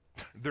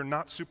 They're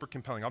not super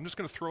compelling. I'm just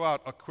going to throw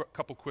out a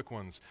couple quick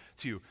ones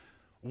to you.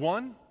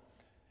 One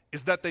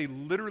is that they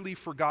literally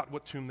forgot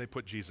what tomb they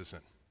put Jesus in.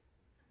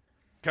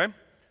 Okay?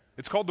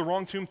 It's called the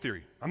wrong tomb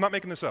theory. I'm not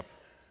making this up.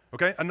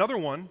 Okay? Another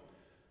one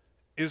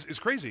is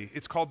crazy.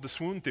 It's called the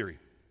swoon theory,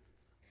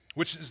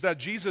 which is that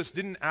Jesus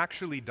didn't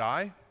actually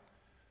die,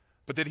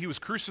 but that he was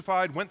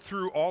crucified, went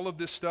through all of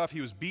this stuff,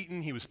 he was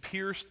beaten, he was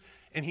pierced,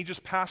 and he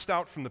just passed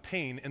out from the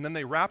pain, and then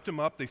they wrapped him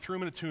up, they threw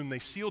him in a tomb, they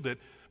sealed it,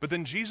 but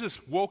then Jesus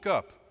woke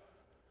up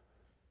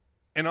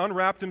and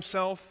unwrapped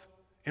himself,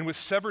 and with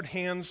severed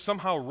hands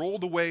somehow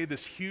rolled away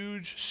this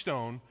huge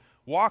stone,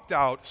 walked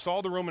out,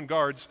 saw the Roman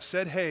guards,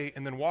 said hey,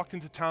 and then walked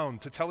into town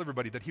to tell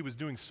everybody that he was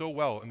doing so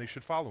well and they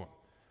should follow him.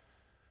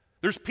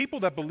 There's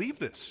people that believe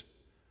this.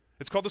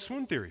 It's called the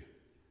swoon theory.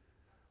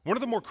 One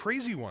of the more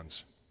crazy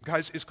ones,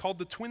 guys, is called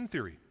the twin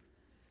theory.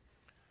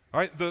 All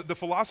right, the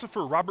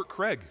philosopher Robert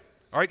Craig,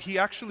 all right, he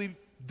actually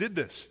did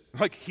this.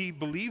 Like, he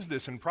believes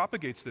this and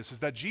propagates this, is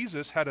that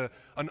Jesus had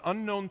an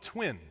unknown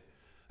twin,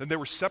 and they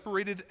were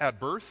separated at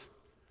birth.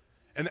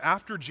 And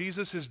after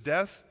Jesus'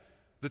 death,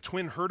 the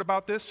twin heard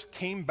about this,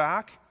 came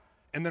back,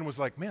 and then was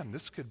like, man,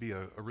 this could be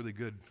a really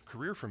good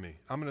career for me.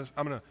 I'm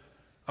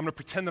gonna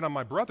pretend that I'm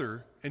my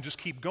brother and just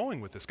keep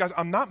going with this. Guys,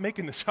 I'm not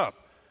making this up.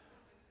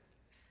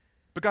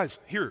 But guys,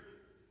 here,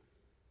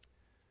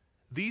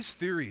 these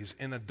theories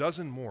and a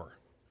dozen more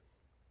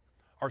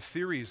are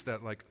theories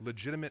that like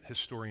legitimate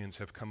historians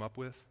have come up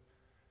with.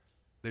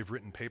 They've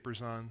written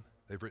papers on,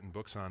 they've written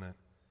books on it,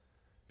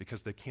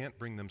 because they can't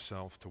bring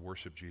themselves to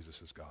worship Jesus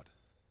as God,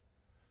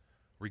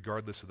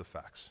 regardless of the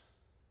facts.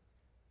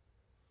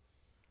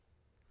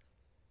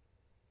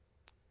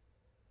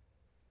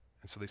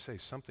 And so they say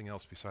something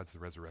else besides the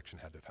resurrection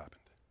had to have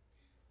happened.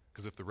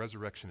 Because if the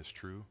resurrection is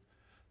true,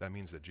 that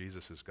means that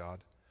Jesus is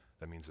God.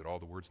 That means that all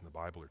the words in the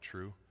Bible are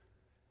true.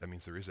 That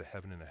means there is a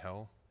heaven and a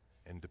hell.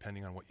 And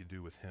depending on what you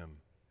do with him,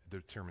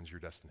 determines your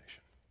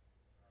destination.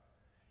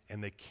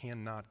 And they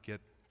cannot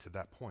get to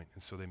that point,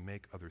 and so they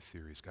make other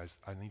theories. Guys,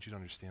 I need you to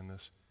understand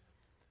this.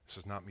 This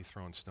is not me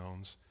throwing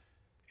stones.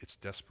 It's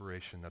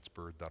desperation that's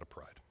birthed out of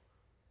pride.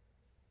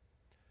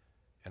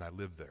 And I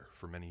lived there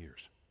for many years.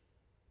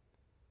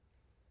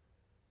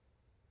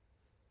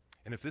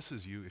 And if this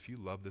is you, if you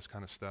love this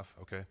kind of stuff,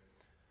 okay,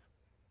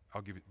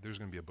 there's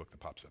going to be a book that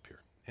pops up here.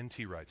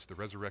 N.T. writes, The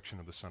Resurrection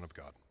of the Son of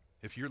God.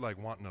 If you're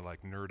like wanting to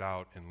like nerd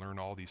out and learn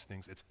all these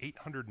things, it's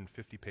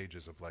 850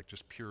 pages of like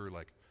just pure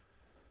like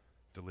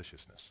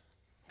deliciousness,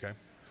 okay?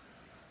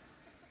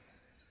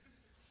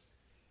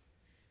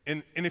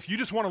 And if you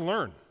just want to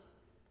learn,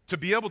 to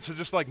be able to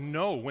just like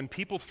know when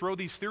people throw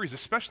these theories,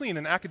 especially in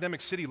an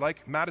academic city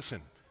like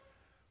Madison,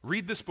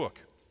 read this book.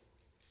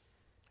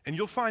 And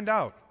you'll find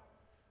out,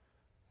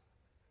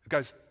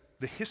 guys,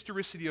 the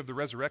historicity of the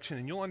resurrection,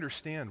 and you'll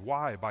understand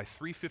why by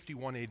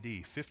 351 AD,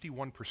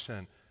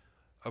 51%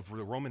 of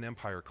the Roman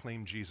Empire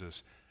claimed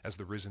Jesus as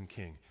the risen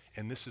king.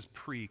 And this is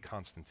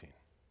pre-Constantine.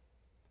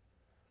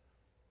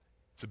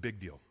 It's a big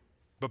deal.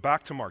 But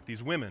back to Mark.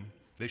 These women,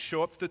 they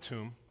show up to the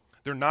tomb.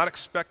 They're not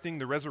expecting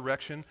the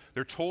resurrection.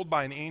 They're told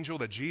by an angel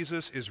that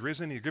Jesus is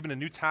risen. They're given a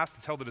new task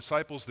to tell the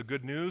disciples the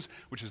good news,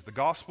 which is the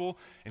gospel.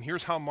 And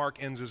here's how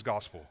Mark ends his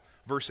gospel.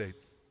 Verse 8.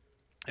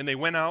 And they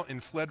went out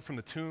and fled from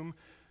the tomb,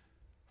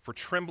 for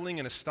trembling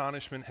and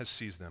astonishment has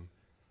seized them.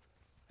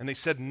 And they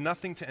said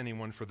nothing to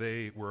anyone, for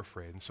they were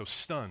afraid. And so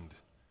stunned,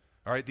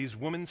 all right, these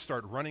women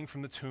start running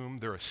from the tomb.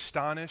 They're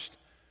astonished,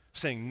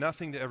 saying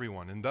nothing to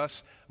everyone. And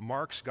thus,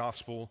 Mark's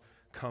gospel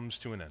comes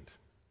to an end.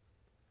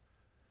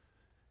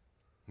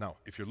 Now,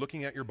 if you're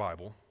looking at your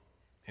Bible,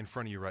 in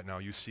front of you right now,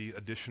 you see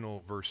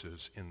additional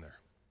verses in there.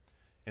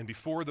 And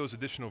before those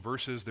additional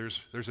verses,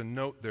 there's a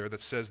note there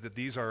that says that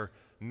these are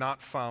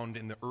not found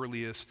in the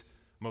earliest,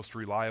 most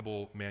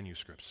reliable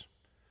manuscripts.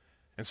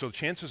 And so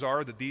chances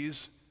are that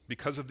these,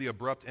 because of the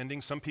abrupt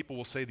ending, some people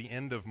will say the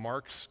end of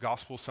Mark's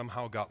gospel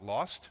somehow got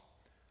lost.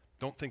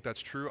 Don't think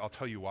that's true. I'll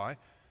tell you why.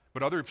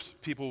 But other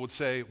people would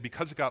say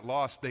because it got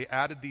lost, they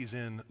added these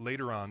in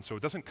later on. So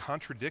it doesn't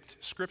contradict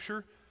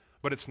Scripture,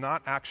 but it's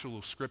not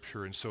actual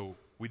Scripture, and so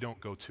we don't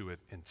go to it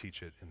and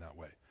teach it in that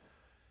way.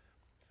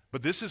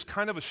 But this is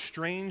kind of a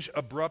strange,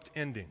 abrupt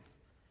ending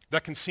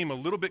that can seem a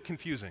little bit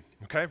confusing,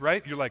 okay,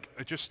 right? You're like,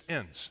 it just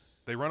ends.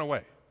 They run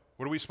away.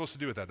 What are we supposed to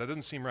do with that? That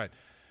doesn't seem right.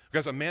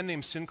 Guys, a man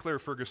named Sinclair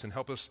Ferguson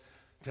helped us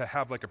to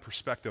have like a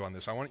perspective on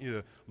this. I want you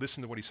to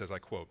listen to what he says. I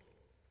quote,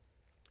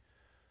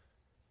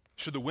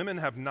 "Should the women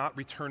have not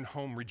returned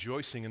home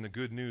rejoicing in the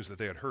good news that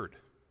they had heard?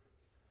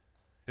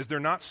 Is there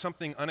not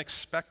something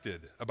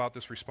unexpected about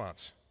this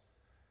response?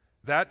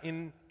 That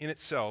in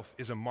itself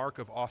is a mark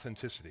of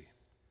authenticity.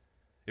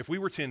 If we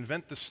were to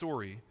invent the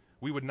story,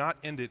 we would not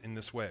end it in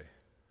this way.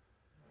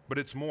 But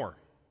it's more.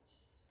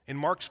 In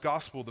Mark's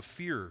gospel,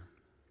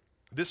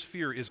 this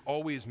fear is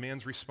always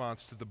man's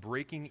response to the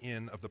breaking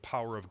in of the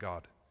power of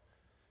God.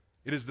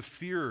 It is the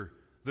fear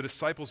the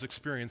disciples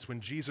experienced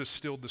when Jesus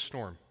stilled the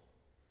storm,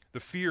 the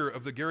fear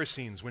of the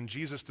Gerasenes when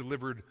Jesus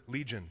delivered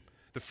Legion,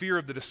 the fear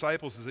of the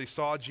disciples as they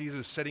saw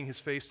Jesus setting his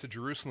face to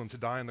Jerusalem to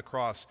die on the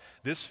cross.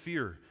 This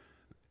fear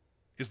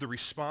is the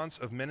response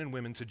of men and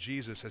women to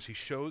Jesus as he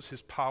shows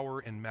his power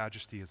and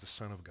majesty as the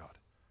Son of God.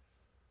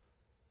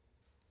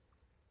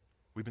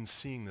 We've been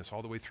seeing this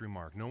all the way through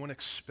Mark. No one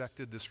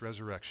expected this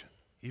resurrection,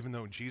 even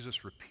though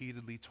Jesus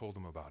repeatedly told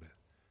them about it.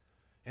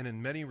 And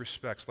in many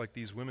respects, like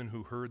these women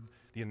who heard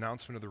the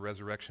announcement of the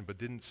resurrection but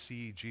didn't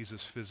see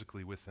Jesus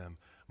physically with them,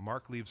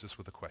 Mark leaves us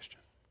with a question.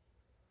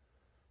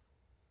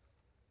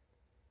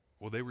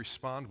 Will they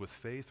respond with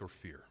faith or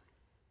fear?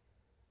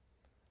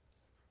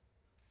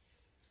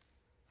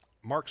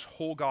 Mark's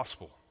whole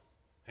gospel,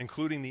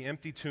 including the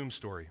empty tomb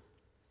story,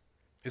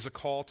 is a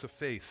call to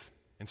faith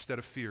instead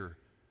of fear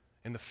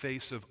in the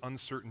face of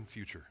uncertain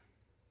future.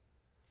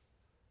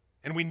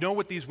 And we know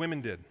what these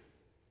women did.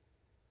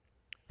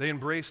 They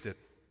embraced it.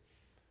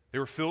 They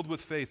were filled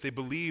with faith. They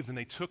believed and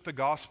they took the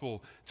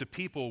gospel to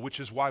people, which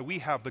is why we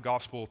have the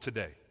gospel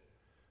today.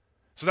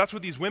 So that's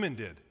what these women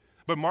did.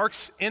 But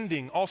Mark's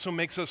ending also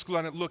makes us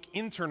look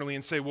internally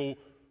and say, well,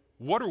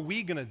 what are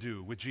we going to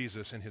do with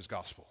Jesus and his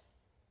gospel?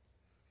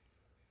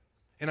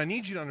 And I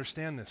need you to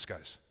understand this,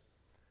 guys.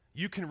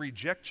 You can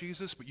reject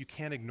Jesus, but you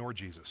can't ignore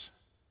Jesus.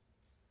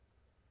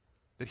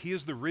 That he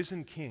is the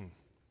risen king.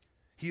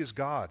 He is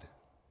God.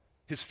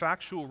 His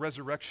factual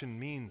resurrection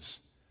means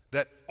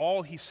that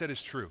all he said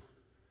is true.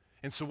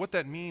 And so what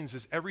that means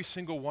is every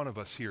single one of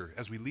us here,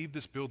 as we leave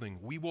this building,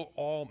 we will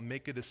all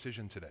make a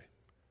decision today.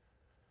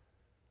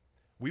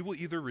 We will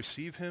either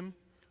receive him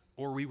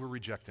or we will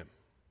reject him.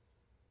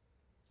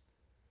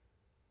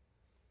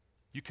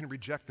 You can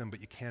reject him,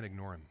 but you can't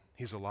ignore him.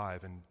 He's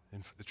alive. And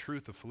the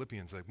truth of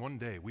Philippians, like one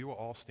day we will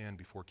all stand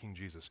before King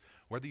Jesus.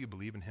 Whether you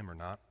believe in him or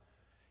not,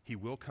 he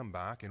will come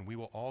back and we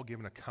will all give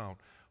an account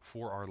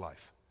for our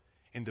life.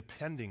 And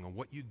depending on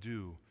what you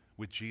do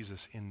with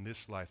Jesus in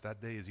this life,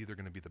 that day is either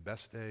going to be the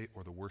best day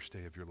or the worst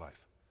day of your life.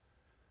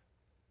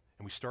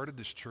 And we started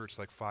this church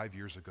like 5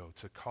 years ago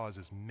to cause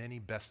as many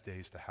best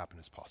days to happen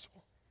as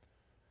possible.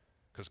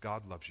 because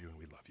God loves you and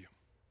we love you.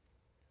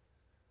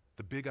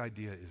 The big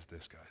idea is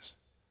this, guys.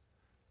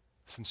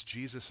 Since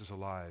Jesus is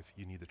alive,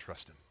 you need to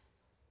trust him.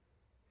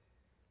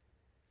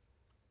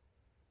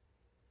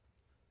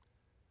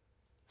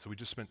 So we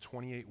just spent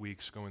 28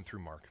 weeks going through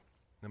Mark.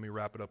 Let me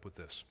wrap it up with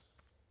this.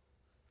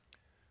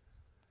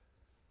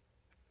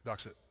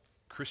 Doc said,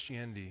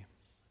 Christianity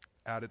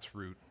at its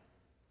root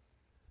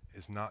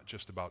is not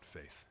just about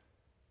faith,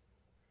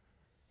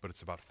 but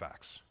it's about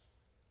facts.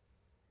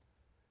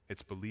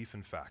 It's belief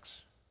in facts.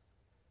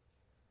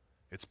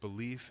 It's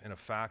belief in a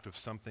fact of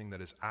something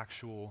that is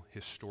actual,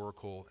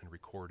 historical, and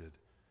recorded.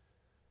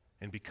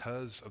 And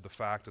because of the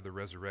fact of the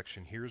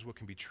resurrection, here's what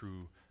can be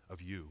true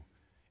of you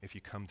if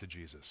you come to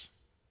Jesus.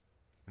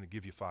 I'm going to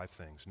give you 5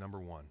 things. Number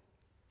 1,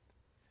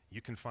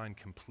 you can find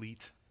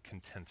complete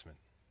contentment.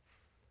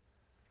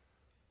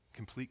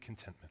 Complete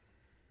contentment.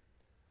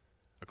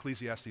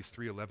 Ecclesiastes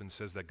 3:11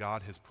 says that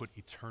God has put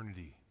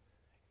eternity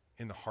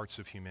in the hearts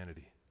of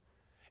humanity.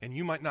 And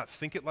you might not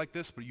think it like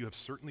this, but you have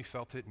certainly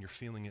felt it and you're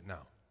feeling it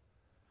now.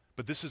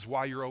 But this is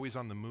why you're always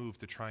on the move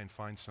to try and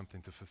find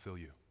something to fulfill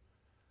you.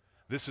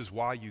 This is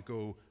why you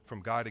go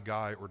from guy to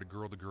guy or to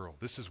girl.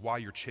 This is why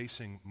you're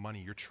chasing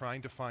money. You're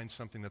trying to find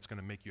something that's going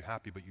to make you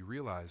happy, but you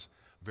realize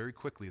very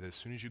quickly that as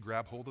soon as you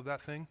grab hold of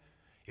that thing,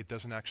 it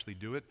doesn't actually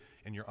do it,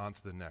 and you're on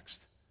to the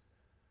next.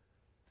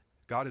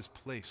 God has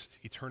placed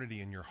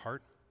eternity in your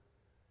heart,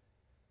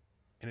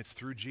 and it's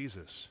through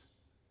Jesus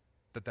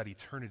that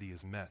eternity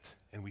is met,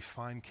 and we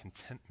find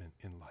contentment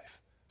in life.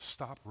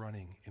 Stop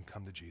running and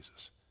come to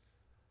Jesus.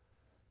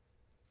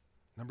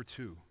 Number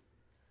 2,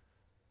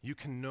 you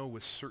can know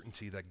with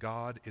certainty that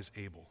God is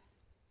able.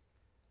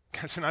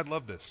 Guys, and I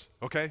love this,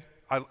 okay?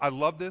 I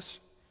love this.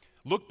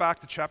 Look back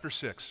to chapter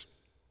 6,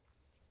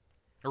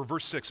 or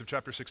verse 6 of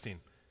chapter 16.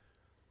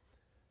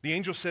 The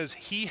angel says,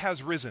 he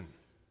has risen.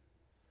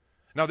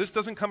 Now, this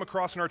doesn't come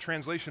across in our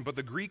translation, but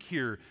the Greek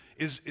here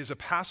is a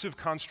passive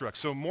construct.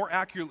 So more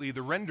accurately,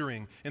 the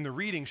rendering in the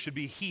reading should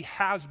be, he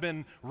has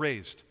been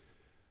raised.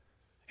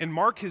 And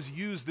Mark has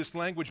used this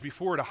language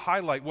before to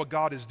highlight what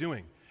God is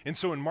doing. And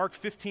so in Mark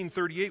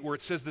 15:38, where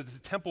it says that the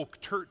temple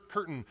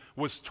curtain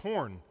was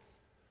torn,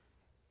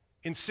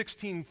 in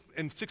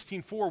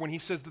 16:4, when he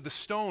says that the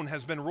stone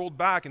has been rolled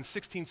back, in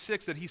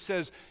 16:6 that he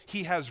says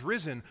he has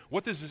risen,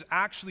 what this is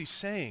actually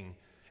saying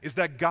is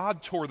that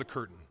God tore the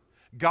curtain.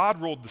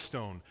 God rolled the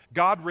stone.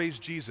 God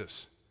raised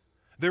Jesus.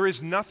 There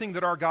is nothing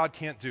that our God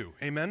can't do.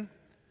 Amen?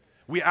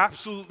 We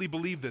absolutely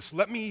believe this.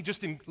 Let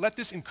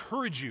this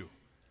encourage you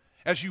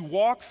as you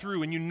walk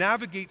through and you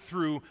navigate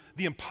through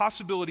the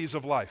impossibilities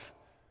of life.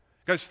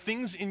 Guys,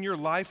 things in your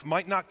life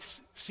might not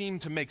seem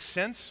to make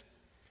sense.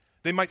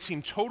 They might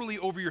seem totally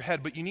over your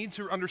head, but you need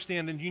to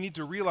understand and you need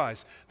to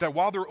realize that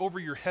while they're over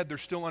your head, they're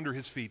still under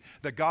his feet,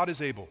 that God is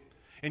able.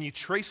 And you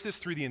trace this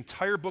through the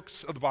entire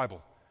books of the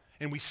Bible.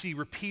 And we see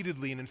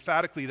repeatedly and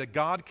emphatically that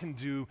God can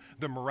do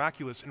the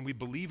miraculous, and we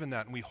believe in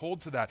that, and we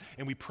hold to that,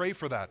 and we pray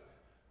for that.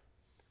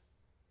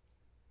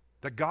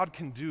 That God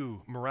can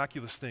do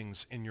miraculous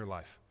things in your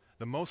life.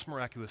 The most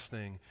miraculous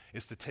thing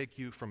is to take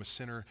you from a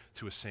sinner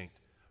to a saint,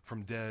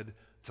 from dead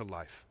to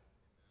life.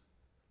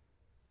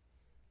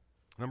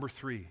 Number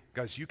 3,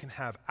 guys, you can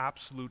have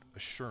absolute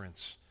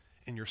assurance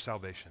in your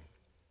salvation.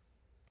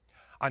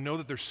 I know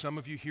that there's some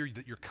of you here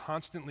that you're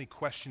constantly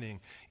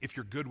questioning if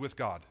you're good with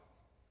God.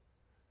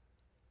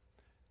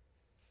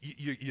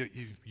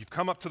 You've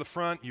come up to the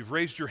front, you've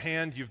raised your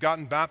hand, you've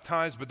gotten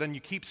baptized, but then you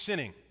keep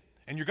sinning,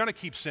 and you're going to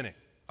keep sinning.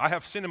 I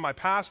have sin in my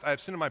past, I have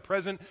sin in my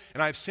present,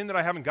 and I have sin that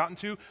I haven't gotten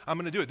to. I'm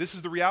going to do it. This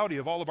is the reality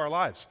of all of our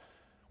lives.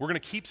 We're going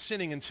to keep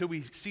sinning until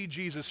we see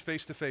Jesus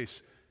face to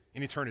face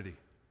in eternity.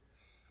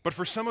 But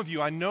for some of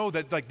you, I know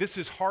that this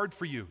is hard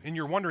for you, and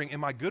you're wondering,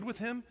 am I good with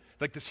him?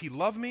 Does he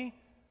love me?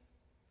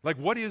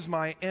 What is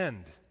my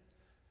end?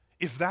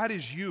 If that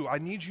is you, I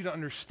need you to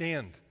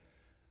understand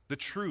the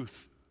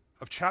truth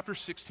of chapter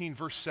 16,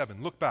 verse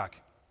 7. Look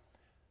back.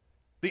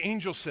 The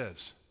angel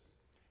says,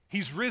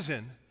 he's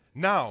risen.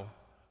 Now,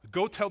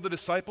 go tell the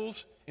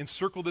disciples, and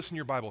circle this in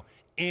your Bible,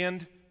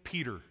 and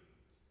Peter.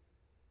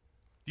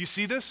 Do you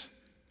see this?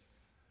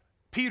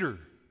 Peter,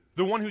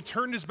 the one who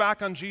turned his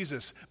back on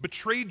Jesus,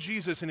 betrayed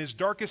Jesus in his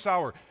darkest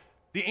hour.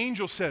 The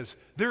angel says,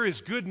 there is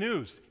good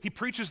news. He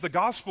preaches the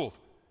gospel.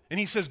 And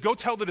he says, go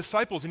tell the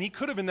disciples. And he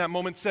could have in that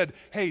moment said,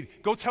 hey,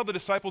 go tell the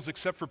disciples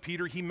except for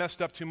Peter. He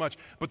messed up too much.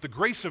 But the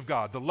grace of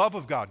God, the love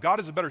of God, God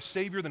is a better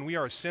Savior than we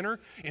are a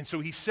sinner. And so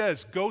he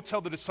says, go tell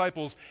the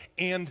disciples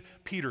and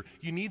Peter.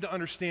 You need to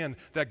understand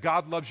that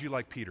God loves you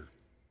like Peter.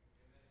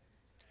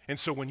 And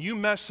so when you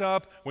mess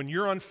up, when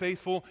you're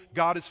unfaithful,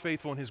 God is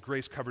faithful and his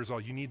grace covers all.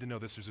 You need to know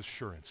this. There's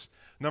assurance.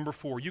 Number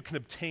 4, you can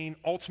obtain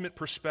ultimate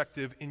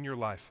perspective in your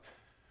life.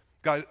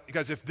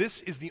 Guys, if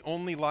this is the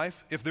only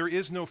life, if there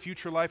is no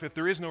future life, if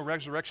there is no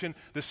resurrection,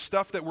 the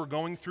stuff that we're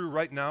going through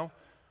right now,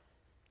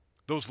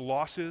 those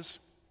losses,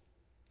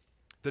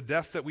 the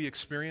death that we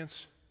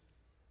experience,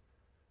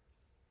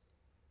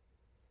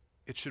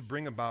 it should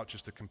bring about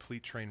just a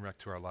complete train wreck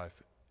to our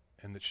life,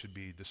 and it should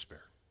be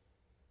despair.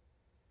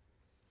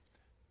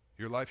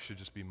 Your life should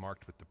just be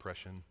marked with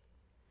depression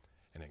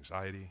and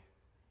anxiety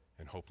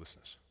and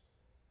hopelessness.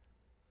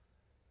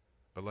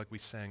 But like we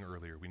sang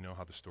earlier, we know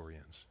how the story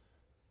ends.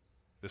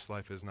 This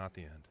life is not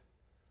the end.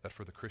 That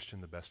for the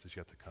Christian, the best is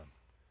yet to come.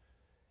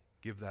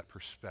 Give that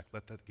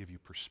let that give you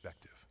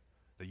perspective.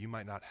 That you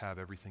might not have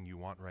everything you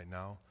want right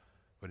now,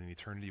 but in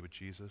eternity with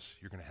Jesus,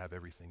 you're going to have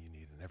everything you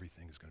need, and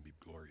everything is going to be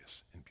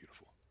glorious and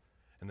beautiful.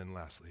 And then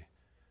lastly,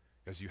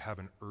 guys, you have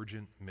an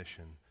urgent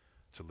mission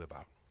to live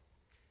out.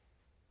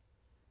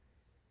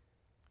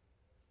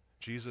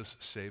 Jesus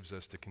saves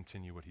us to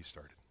continue what he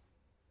started.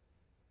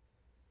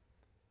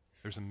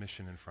 There's a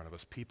mission in front of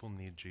us. People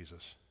need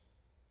Jesus.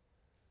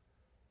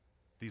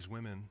 These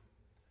women,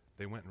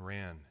 they went and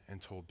ran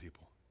and told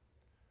people.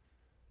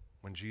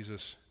 When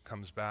Jesus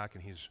comes back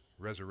and he's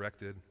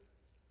resurrected,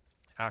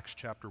 Acts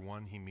chapter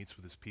 1, he meets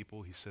with his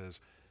people. He says,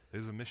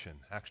 there's a mission.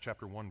 Acts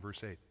chapter 1,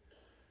 verse 8.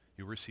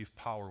 You'll receive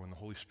power when the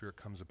Holy Spirit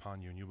comes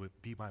upon you, and you will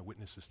be my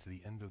witnesses to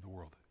the end of the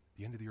world,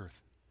 the end of the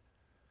earth.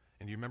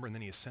 And you remember, and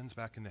then he ascends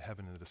back into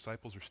heaven, and the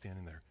disciples are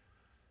standing there,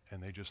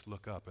 and they just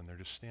look up, and they're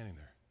just standing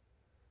there.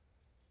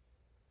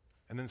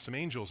 And then some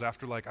angels,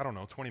 after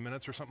 20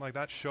 minutes or something like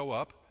that, show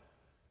up,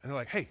 and they're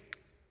like, hey,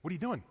 what are you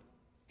doing?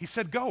 He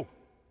said, go.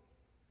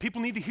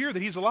 People need to hear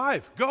that he's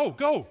alive. Go,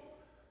 go.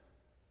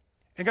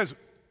 And guys,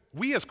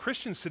 we as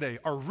Christians today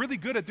are really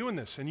good at doing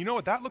this. And you know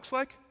what that looks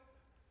like?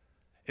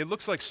 It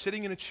looks like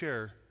sitting in a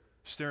chair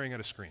staring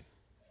at a screen.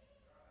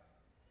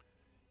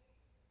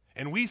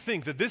 And we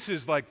think that this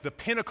is like the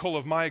pinnacle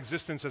of my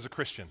existence as a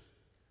Christian.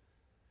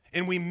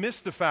 And we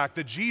miss the fact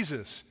that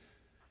Jesus,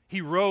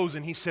 he rose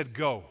and he said,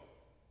 go.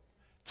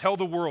 Tell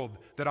the world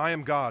that I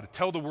am God.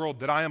 Tell the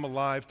world that I am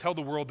alive. Tell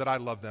the world that I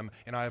love them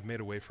and I have made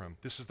a way for them.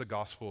 This is the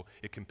gospel.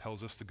 It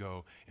compels us to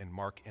go. And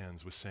Mark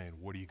ends with saying,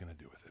 what are you going to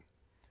do with it?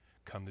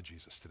 Come to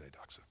Jesus today,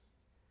 Doxa.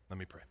 Let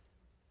me pray.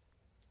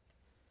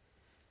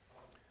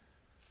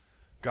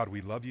 God,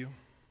 we love you.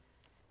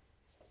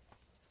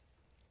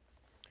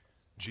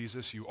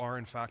 Jesus, you are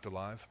in fact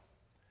alive.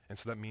 And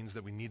so that means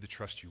that we need to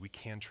trust you. We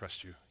can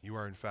trust you. You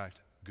are in fact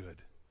good.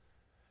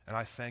 And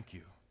I thank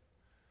you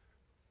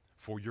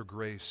for your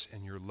grace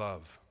and your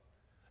love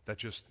that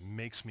just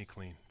makes me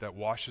clean, that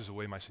washes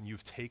away my sin.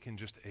 You've taken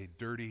just a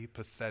dirty,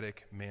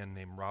 pathetic man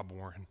named Rob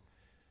Warren,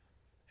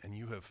 and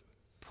you have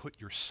put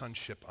your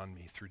sonship on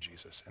me through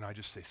Jesus. And I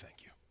just say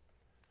thank you.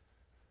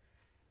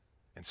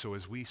 And so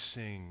as we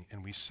sing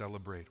and we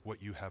celebrate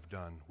what you have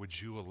done, would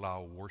you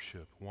allow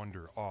worship,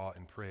 wonder, awe,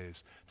 and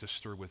praise to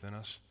stir within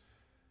us?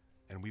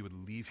 And we would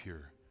leave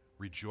here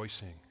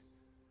rejoicing,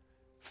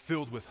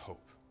 filled with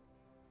hope,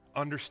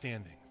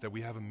 understanding that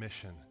we have a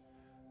mission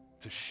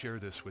to share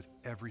this with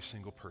every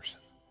single person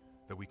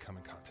that we come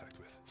in contact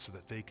with so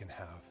that they can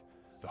have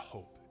the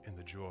hope and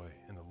the joy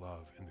and the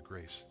love and the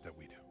grace that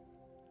we do.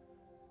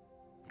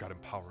 God,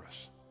 empower us.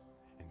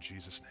 In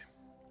Jesus'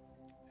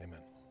 name,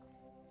 amen.